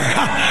 neighbor,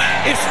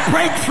 it's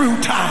breakthrough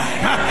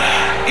time.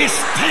 It's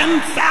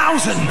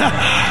 10,000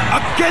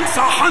 against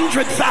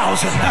 100,000,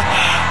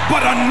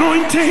 but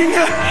anointing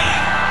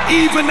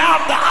even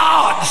out the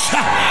odds.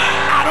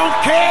 I don't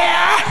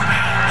care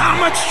how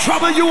much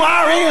trouble you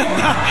are in.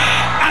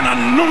 An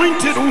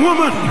anointed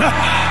woman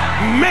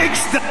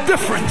makes the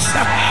difference.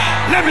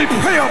 Let me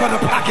pray over the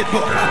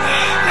pocketbook.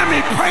 Let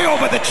me pray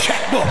over the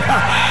checkbook.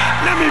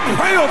 Let me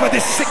pray over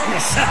this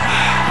sickness.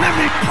 Let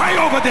me pray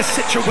over this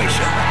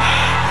situation.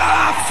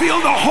 I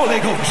feel the Holy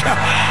Ghost.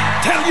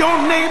 Tell your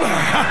neighbor,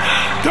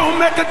 don't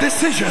make a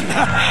decision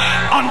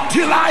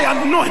until I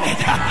anoint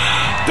it.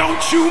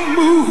 Don't you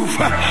move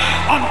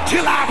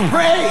until I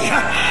pray.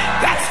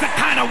 That's the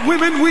kind of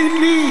women we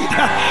need.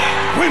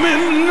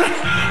 Women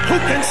who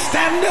can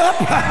stand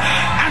up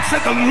and say,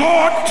 the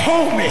Lord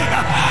told me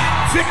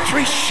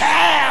victory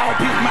shall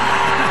be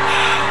mine.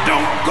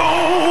 Don't go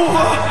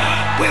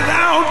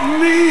without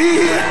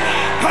me,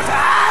 because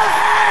I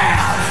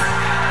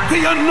have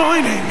the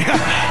anointing.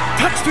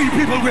 Touch 3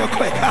 people real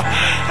quick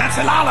and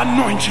say, I'll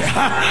anoint you.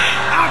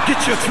 I'll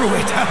get you through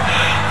it.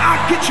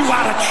 I'll get you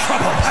out of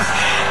trouble.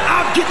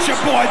 I'll get your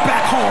boy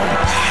back home.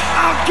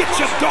 I'll get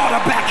your daughter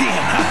back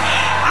in.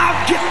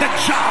 I'll get the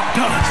job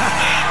done.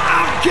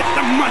 I'll get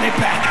the money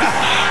back.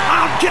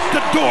 I'll get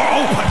the door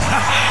open.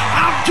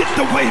 I'll get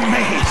the way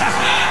made.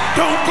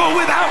 Don't go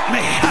without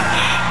me.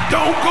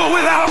 Don't go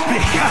without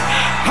me,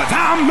 because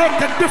I'll make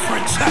the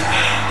difference.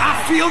 I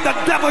feel the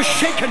devil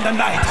shaking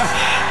tonight.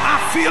 I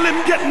feel him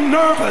getting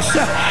nervous,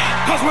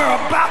 because we're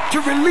about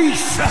to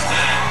release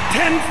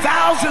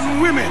 10,000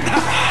 women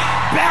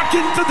back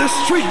into the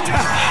street,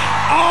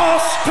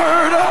 all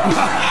stirred up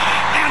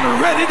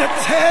and ready to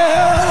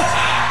tell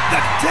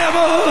the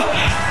devil,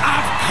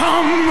 I've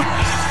come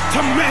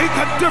to make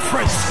a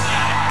difference.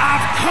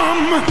 I've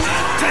come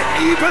to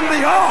even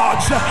the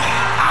odds.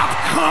 I've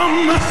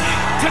come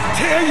to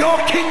tear your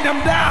kingdom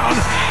down.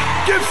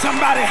 Give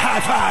somebody a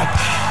high five.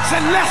 Say,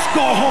 let's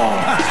go home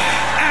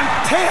and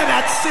tear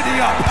that city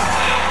up.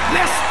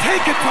 Let's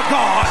take it for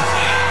God.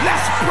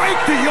 Let's break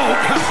the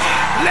yoke.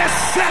 Let's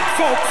set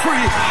folk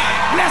free.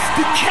 Let's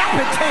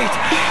decapitate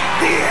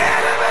the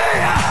enemy.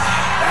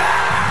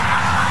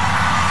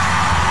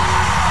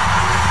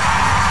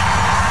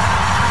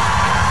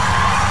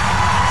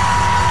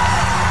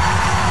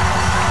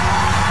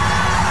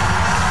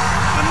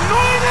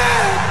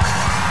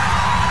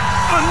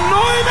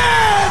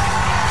 Anointed,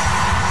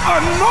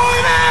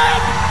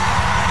 anointed,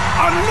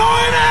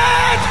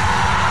 anointed.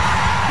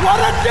 What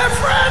a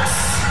difference.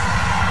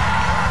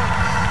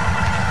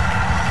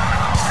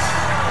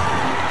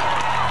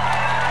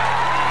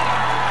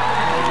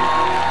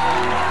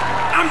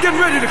 I'm getting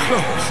ready to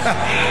close.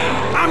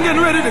 I'm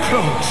getting ready to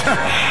close.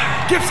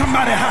 Give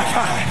somebody a high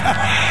five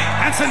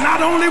and say,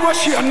 not only was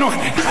she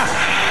anointed,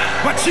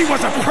 but she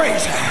was a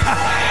praiser.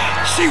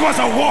 She was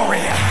a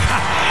warrior.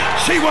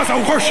 She was a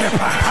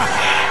worshiper.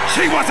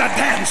 She was a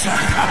dancer.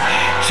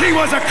 She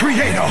was a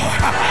creator.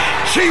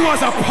 She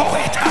was a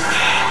poet.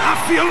 I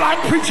feel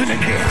like preaching in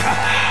here.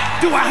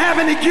 Do I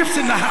have any gifts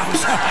in the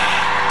house?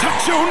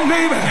 Touch your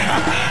neighbor.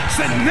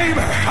 Say,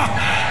 neighbor,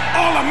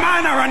 all of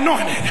mine are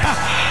anointed.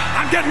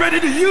 I'm getting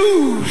ready to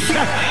use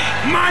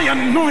my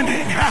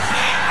anointing.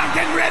 I'm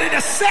getting ready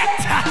to set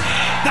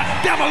the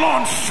devil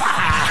on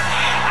fire.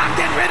 I'm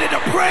getting ready to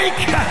break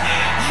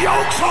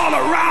yokes all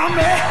around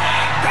me,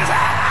 because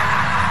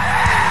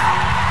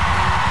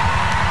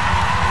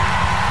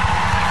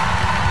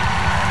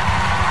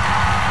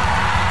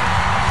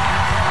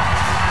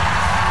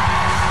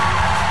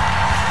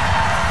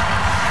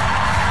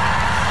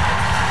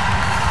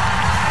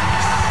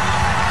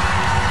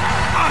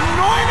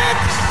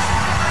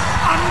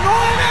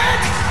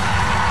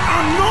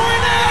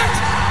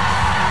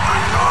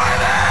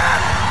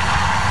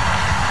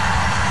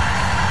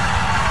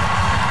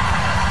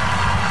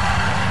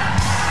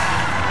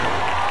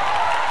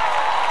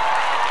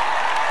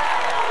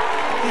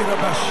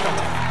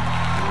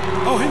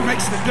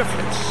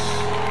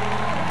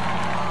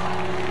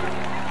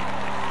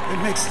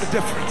It makes the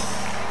difference.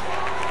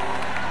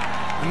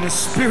 And the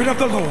Spirit of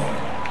the Lord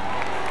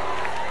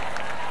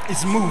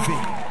is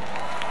moving,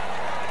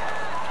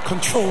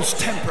 controls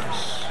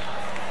tempers,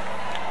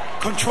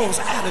 controls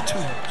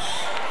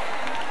attitudes,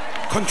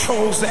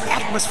 controls the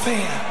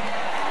atmosphere,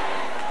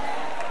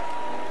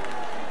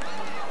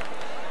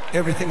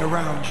 everything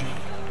around you.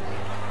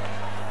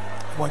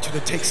 I want you to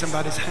take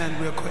somebody's hand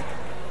real quick.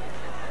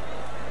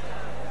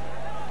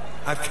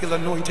 I feel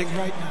anointing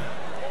right now.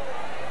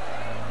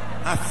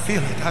 I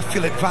feel it. I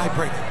feel it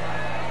vibrating.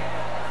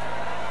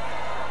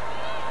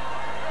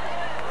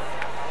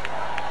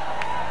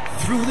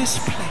 Through this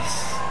place.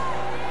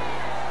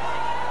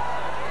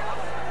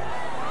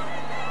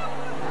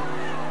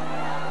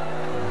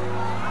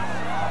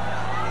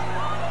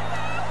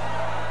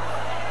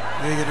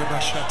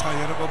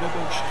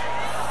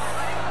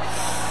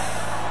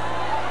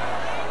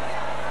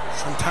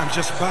 Sometimes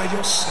just by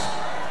yourself,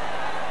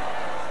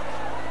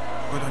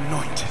 but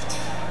anointed.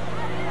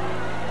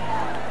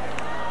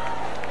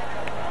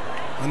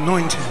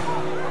 Anointing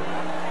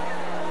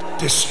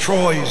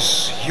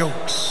destroys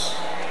yokes.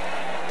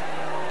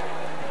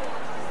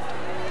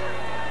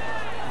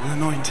 The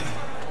anointing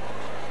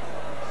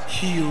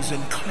heals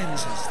and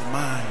cleanses the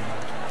mind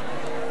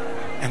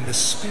and the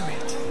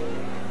spirit.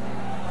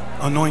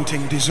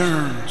 Anointing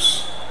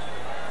discerns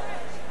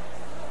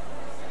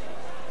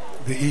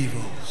the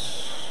evils.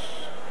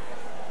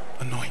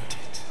 Anointed.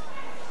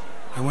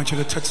 I want you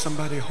to touch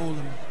somebody, hold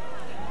them.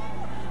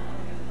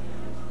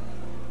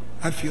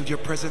 I feel your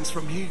presence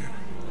from here.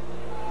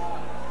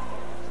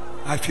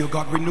 I feel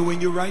God renewing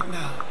you right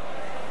now.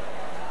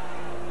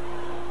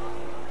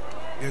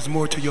 There's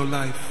more to your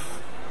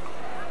life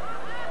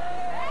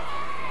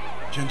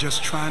than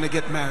just trying to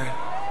get married.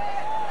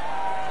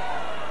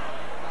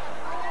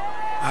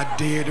 I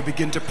dare to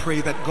begin to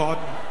pray that God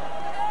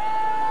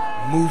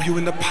move you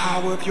in the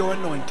power of your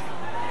anointing.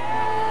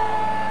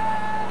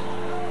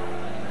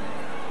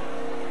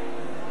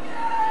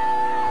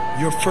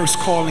 Your first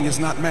calling is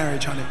not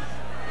marriage, honey.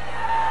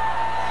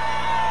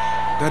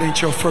 That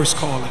ain't your first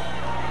calling.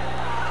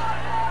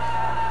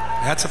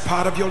 That's a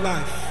part of your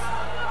life,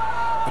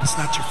 but it's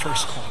not your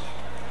first calling.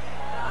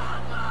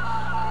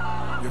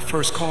 Your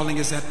first calling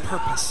is that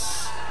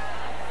purpose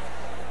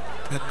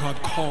that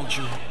God called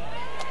you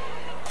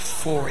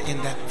for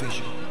in that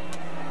vision.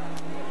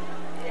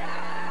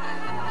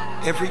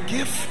 Every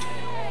gift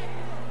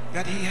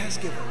that He has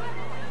given,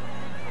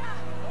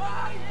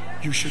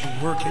 you should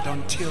work it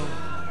until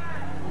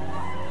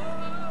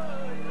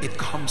it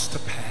comes to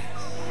pass.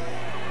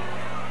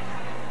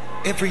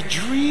 Every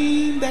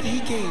dream that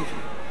He gave you,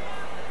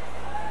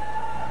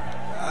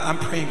 I'm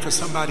praying for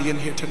somebody in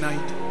here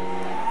tonight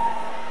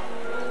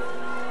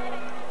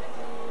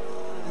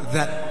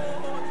that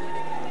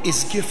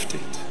is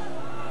gifted,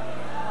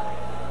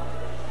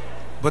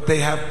 but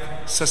they have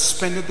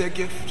suspended their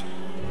gift.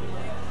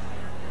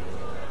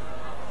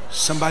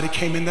 Somebody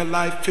came in their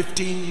life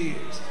 15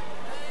 years.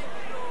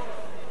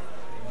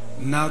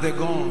 Now they're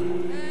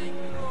gone.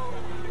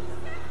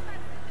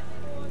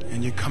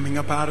 And you're coming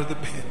up out of the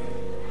pit.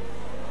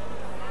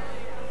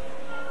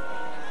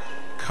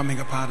 Coming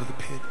up out of the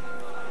pit.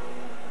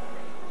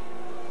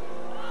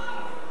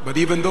 But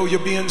even though you're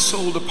being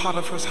sold to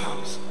Potiphar's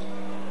house,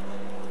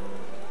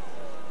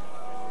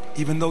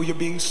 even though you're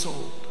being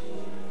sold,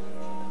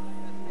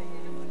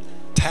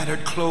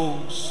 tattered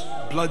clothes,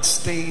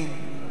 blood-stained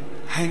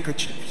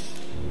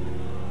handkerchiefs,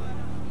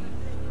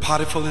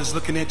 Potiphar is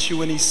looking at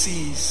you and he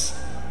sees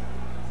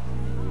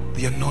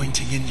the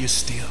anointing in you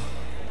still.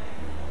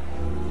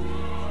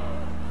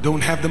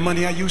 Don't have the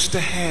money I used to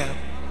have.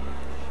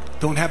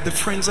 Don't have the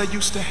friends I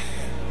used to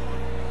have.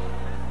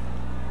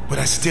 But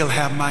I still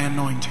have my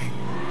anointing.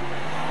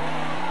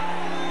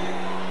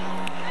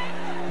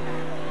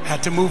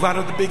 Had to move out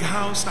of the big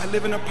house. I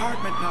live in an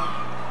apartment now.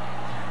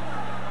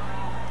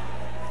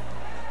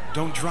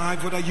 Don't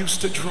drive what I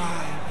used to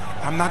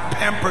drive. I'm not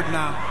pampered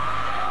now.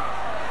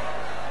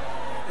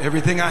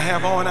 Everything I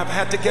have on, I've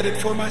had to get it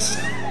for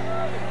myself.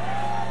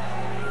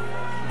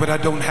 But I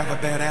don't have a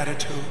bad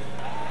attitude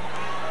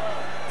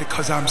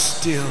because I'm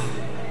still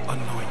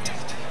anointed.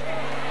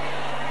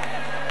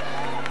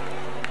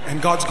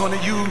 And God's going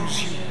to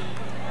use you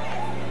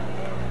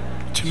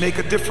to make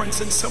a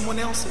difference in someone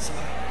else's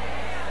life.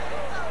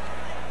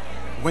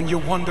 When you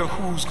wonder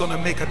who's going to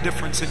make a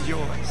difference in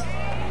yours,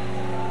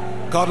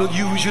 God will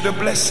use you to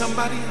bless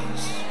somebody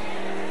else.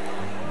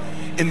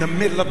 In the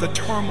middle of the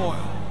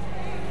turmoil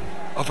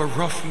of a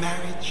rough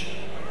marriage,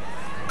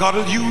 God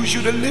will use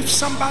you to lift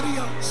somebody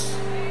else.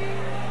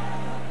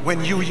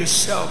 When you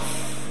yourself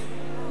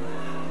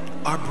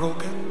are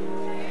broken,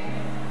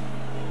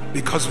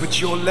 because with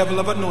your level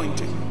of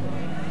anointing,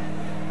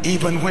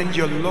 even when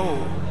you're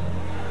low,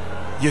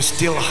 you're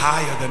still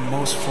higher than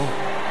most folk.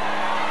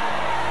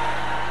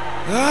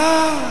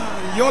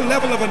 Your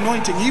level of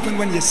anointing, even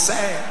when you're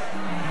sad,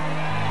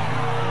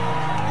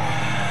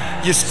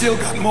 you still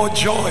got more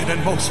joy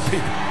than most people.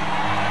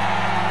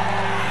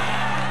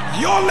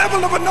 Your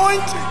level of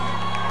anointing,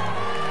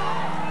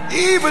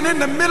 even in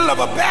the middle of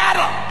a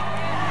battle,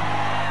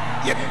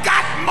 You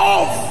got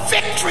more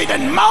victory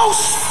than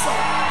most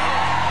folk.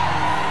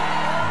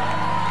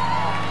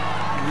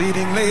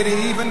 Leading lady,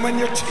 even when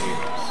you're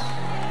tears,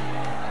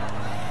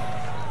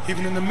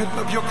 even in the middle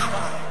of your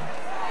crying,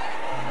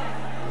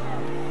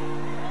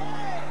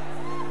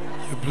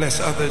 you bless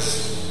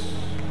others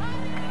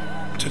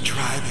to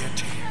dry their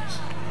tears.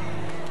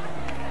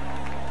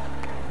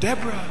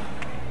 Deborah,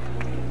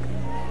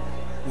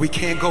 we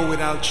can't go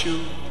without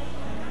you.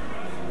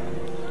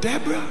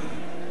 Deborah,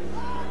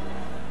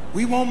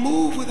 we won't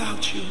move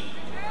without you.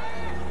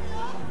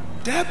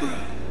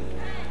 Deborah,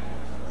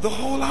 the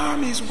whole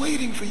army is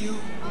waiting for you.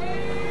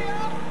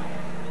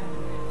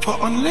 For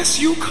unless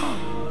you come,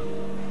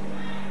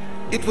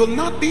 it will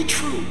not be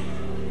true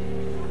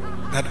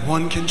that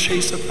one can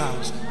chase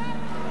 1,000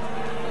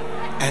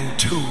 and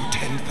 2,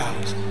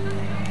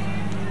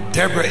 10,000.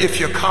 Deborah, if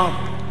you come,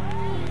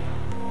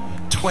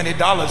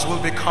 $20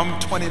 will become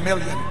 20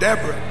 million.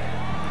 Deborah,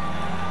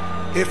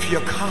 if you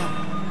come,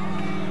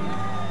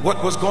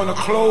 what was going to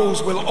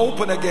close will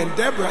open again.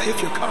 Deborah,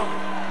 if you come,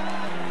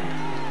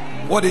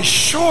 what is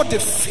sure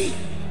defeat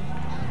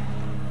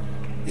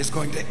is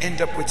going to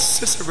end up with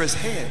Sisera's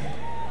head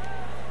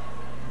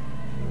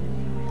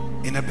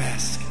in a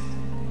basket.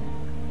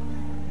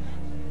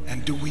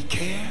 And do we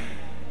care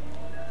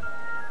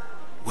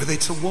whether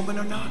it's a woman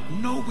or not?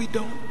 No, we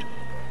don't.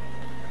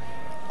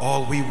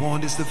 All we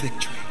want is the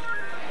victory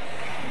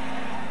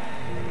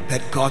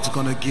that God's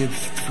going to give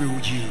through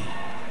you.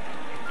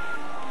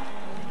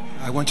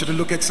 I want you to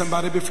look at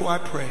somebody before I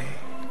pray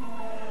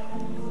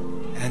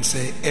and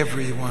say,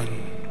 everyone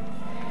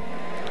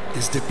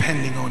is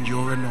depending on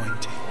your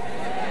anointing.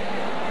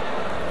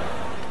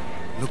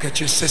 Look at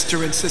your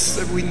sister and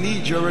sister. We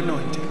need your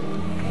anointing.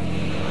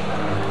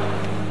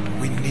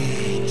 We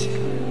need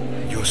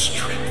your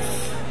strength.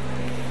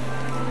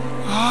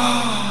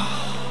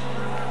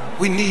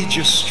 We need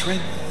your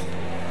strength.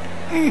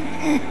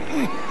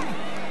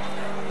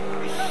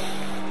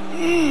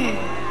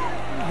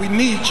 We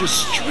need your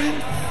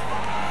strength.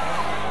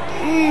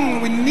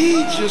 We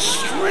need your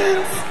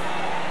strength.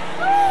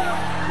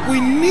 We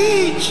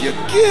need your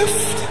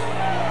gift.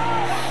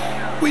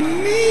 We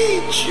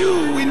need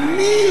you. We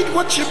need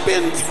what you've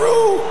been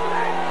through.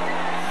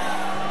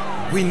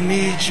 We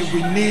need you.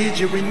 We need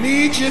you. We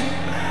need you.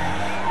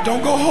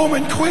 Don't go home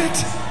and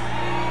quit.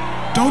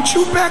 Don't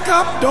you back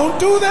up. Don't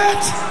do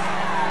that.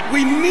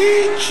 We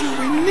need you.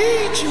 We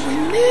need you. We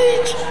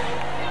need you.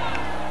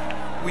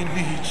 We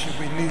need you.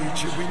 We need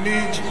you. We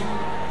need you.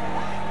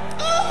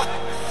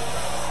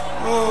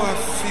 Oh, I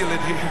feel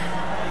it here.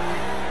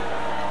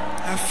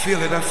 I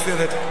feel it. I feel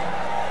it.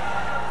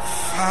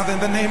 Father, in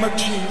the name of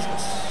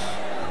Jesus,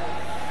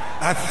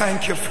 I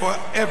thank you for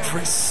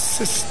every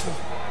sister,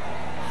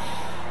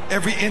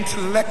 every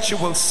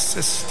intellectual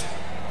sister,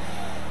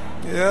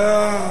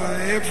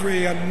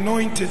 every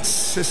anointed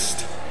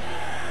sister,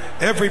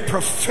 every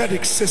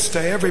prophetic sister,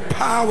 every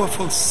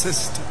powerful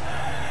sister,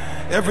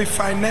 every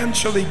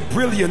financially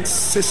brilliant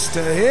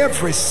sister,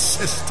 every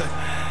sister.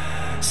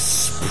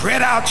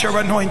 Spread out your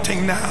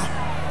anointing now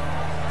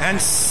and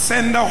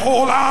send a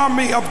whole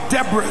army of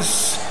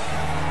Deborahs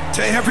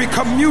to every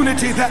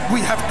community that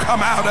we have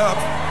come out of.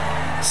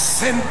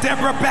 Send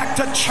Deborah back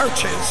to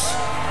churches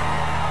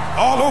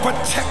all over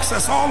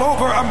Texas, all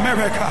over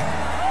America,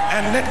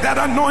 and let that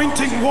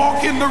anointing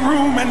walk in the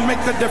room and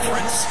make the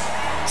difference.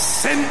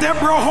 Send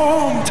Deborah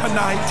home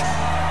tonight.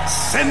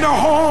 Send her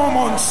home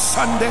on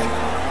Sunday.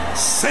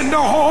 Send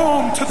her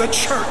home to the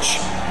church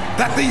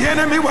that the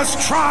enemy was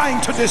trying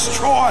to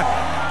destroy,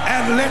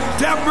 and let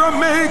Deborah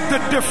make the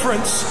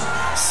difference.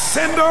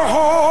 Send her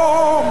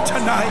home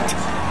tonight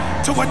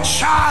to a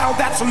child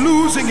that's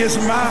losing his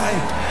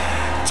mind,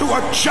 to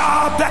a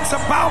job that's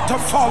about to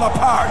fall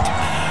apart,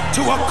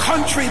 to a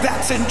country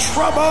that's in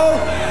trouble,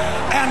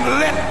 and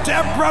let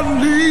Deborah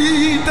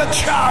lead the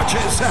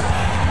charges.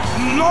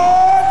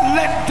 Lord,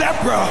 let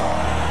Deborah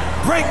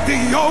break the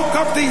yoke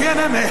of the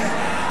enemy,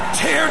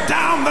 tear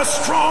down the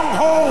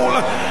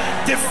stronghold,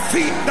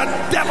 defeat the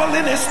devil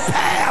in his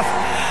path,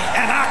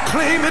 and I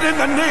claim it in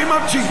the name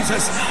of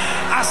Jesus.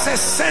 I say,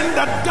 send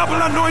a double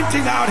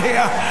anointing out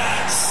here.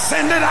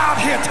 Send it out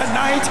here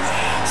tonight.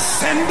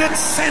 Send it,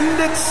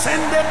 send it,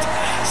 send it,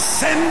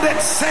 send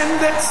it,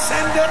 send it,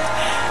 send it.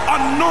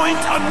 Anoint,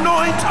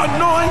 anoint,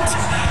 anoint,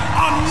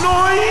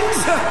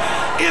 anoint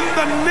in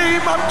the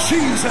name of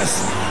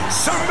Jesus.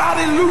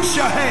 Somebody loose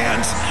your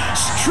hands,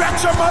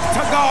 stretch them up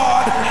to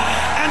God,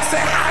 and say,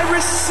 I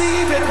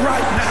receive it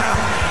right now.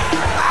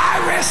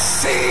 I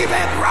receive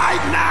it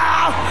right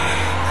now.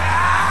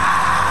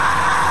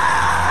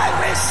 I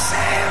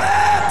receive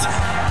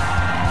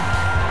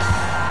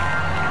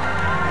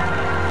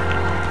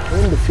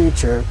it. In the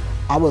future,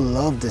 I would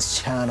love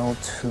this channel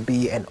to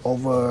be an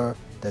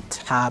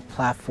over-the-top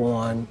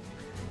platform,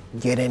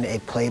 getting a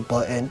play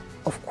button,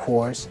 of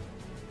course,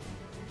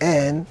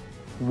 and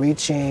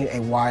reaching a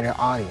wider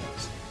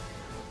audience.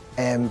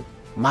 And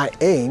my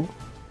aim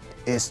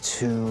is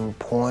to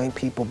point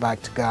people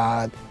back to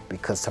God,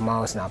 because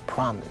tomorrow is not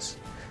promised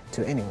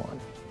to anyone.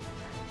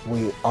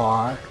 We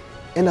are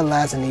in the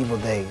last and evil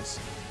days,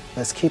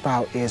 let's keep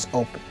our ears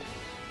open.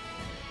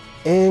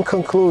 In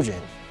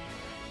conclusion,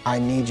 I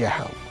need your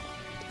help.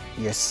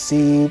 Your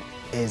seed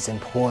is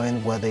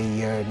important whether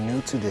you're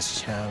new to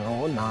this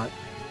channel or not.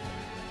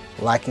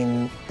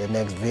 Liking the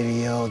next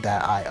video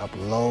that I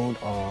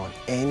upload on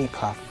any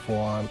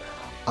platform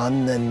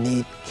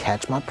underneath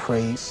Catch My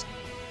Praise.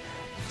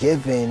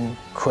 Giving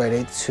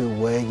credit to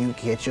where you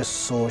get your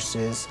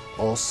sources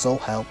also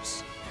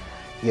helps.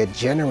 Your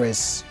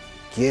generous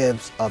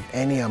gives of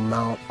any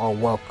amount are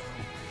welcome.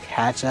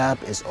 Cash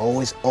App is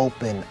always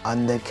open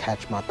under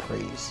Catch My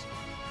Praise.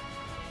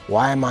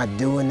 Why am I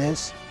doing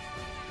this?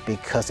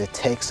 Because it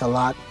takes a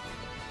lot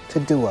to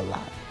do a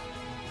lot.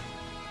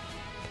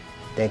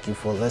 Thank you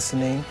for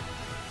listening.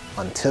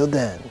 Until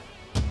then,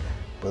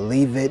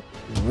 believe it,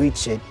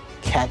 reach it,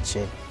 catch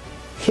it,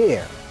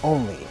 here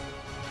only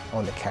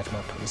on the Catch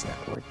My Praise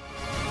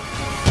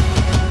Network.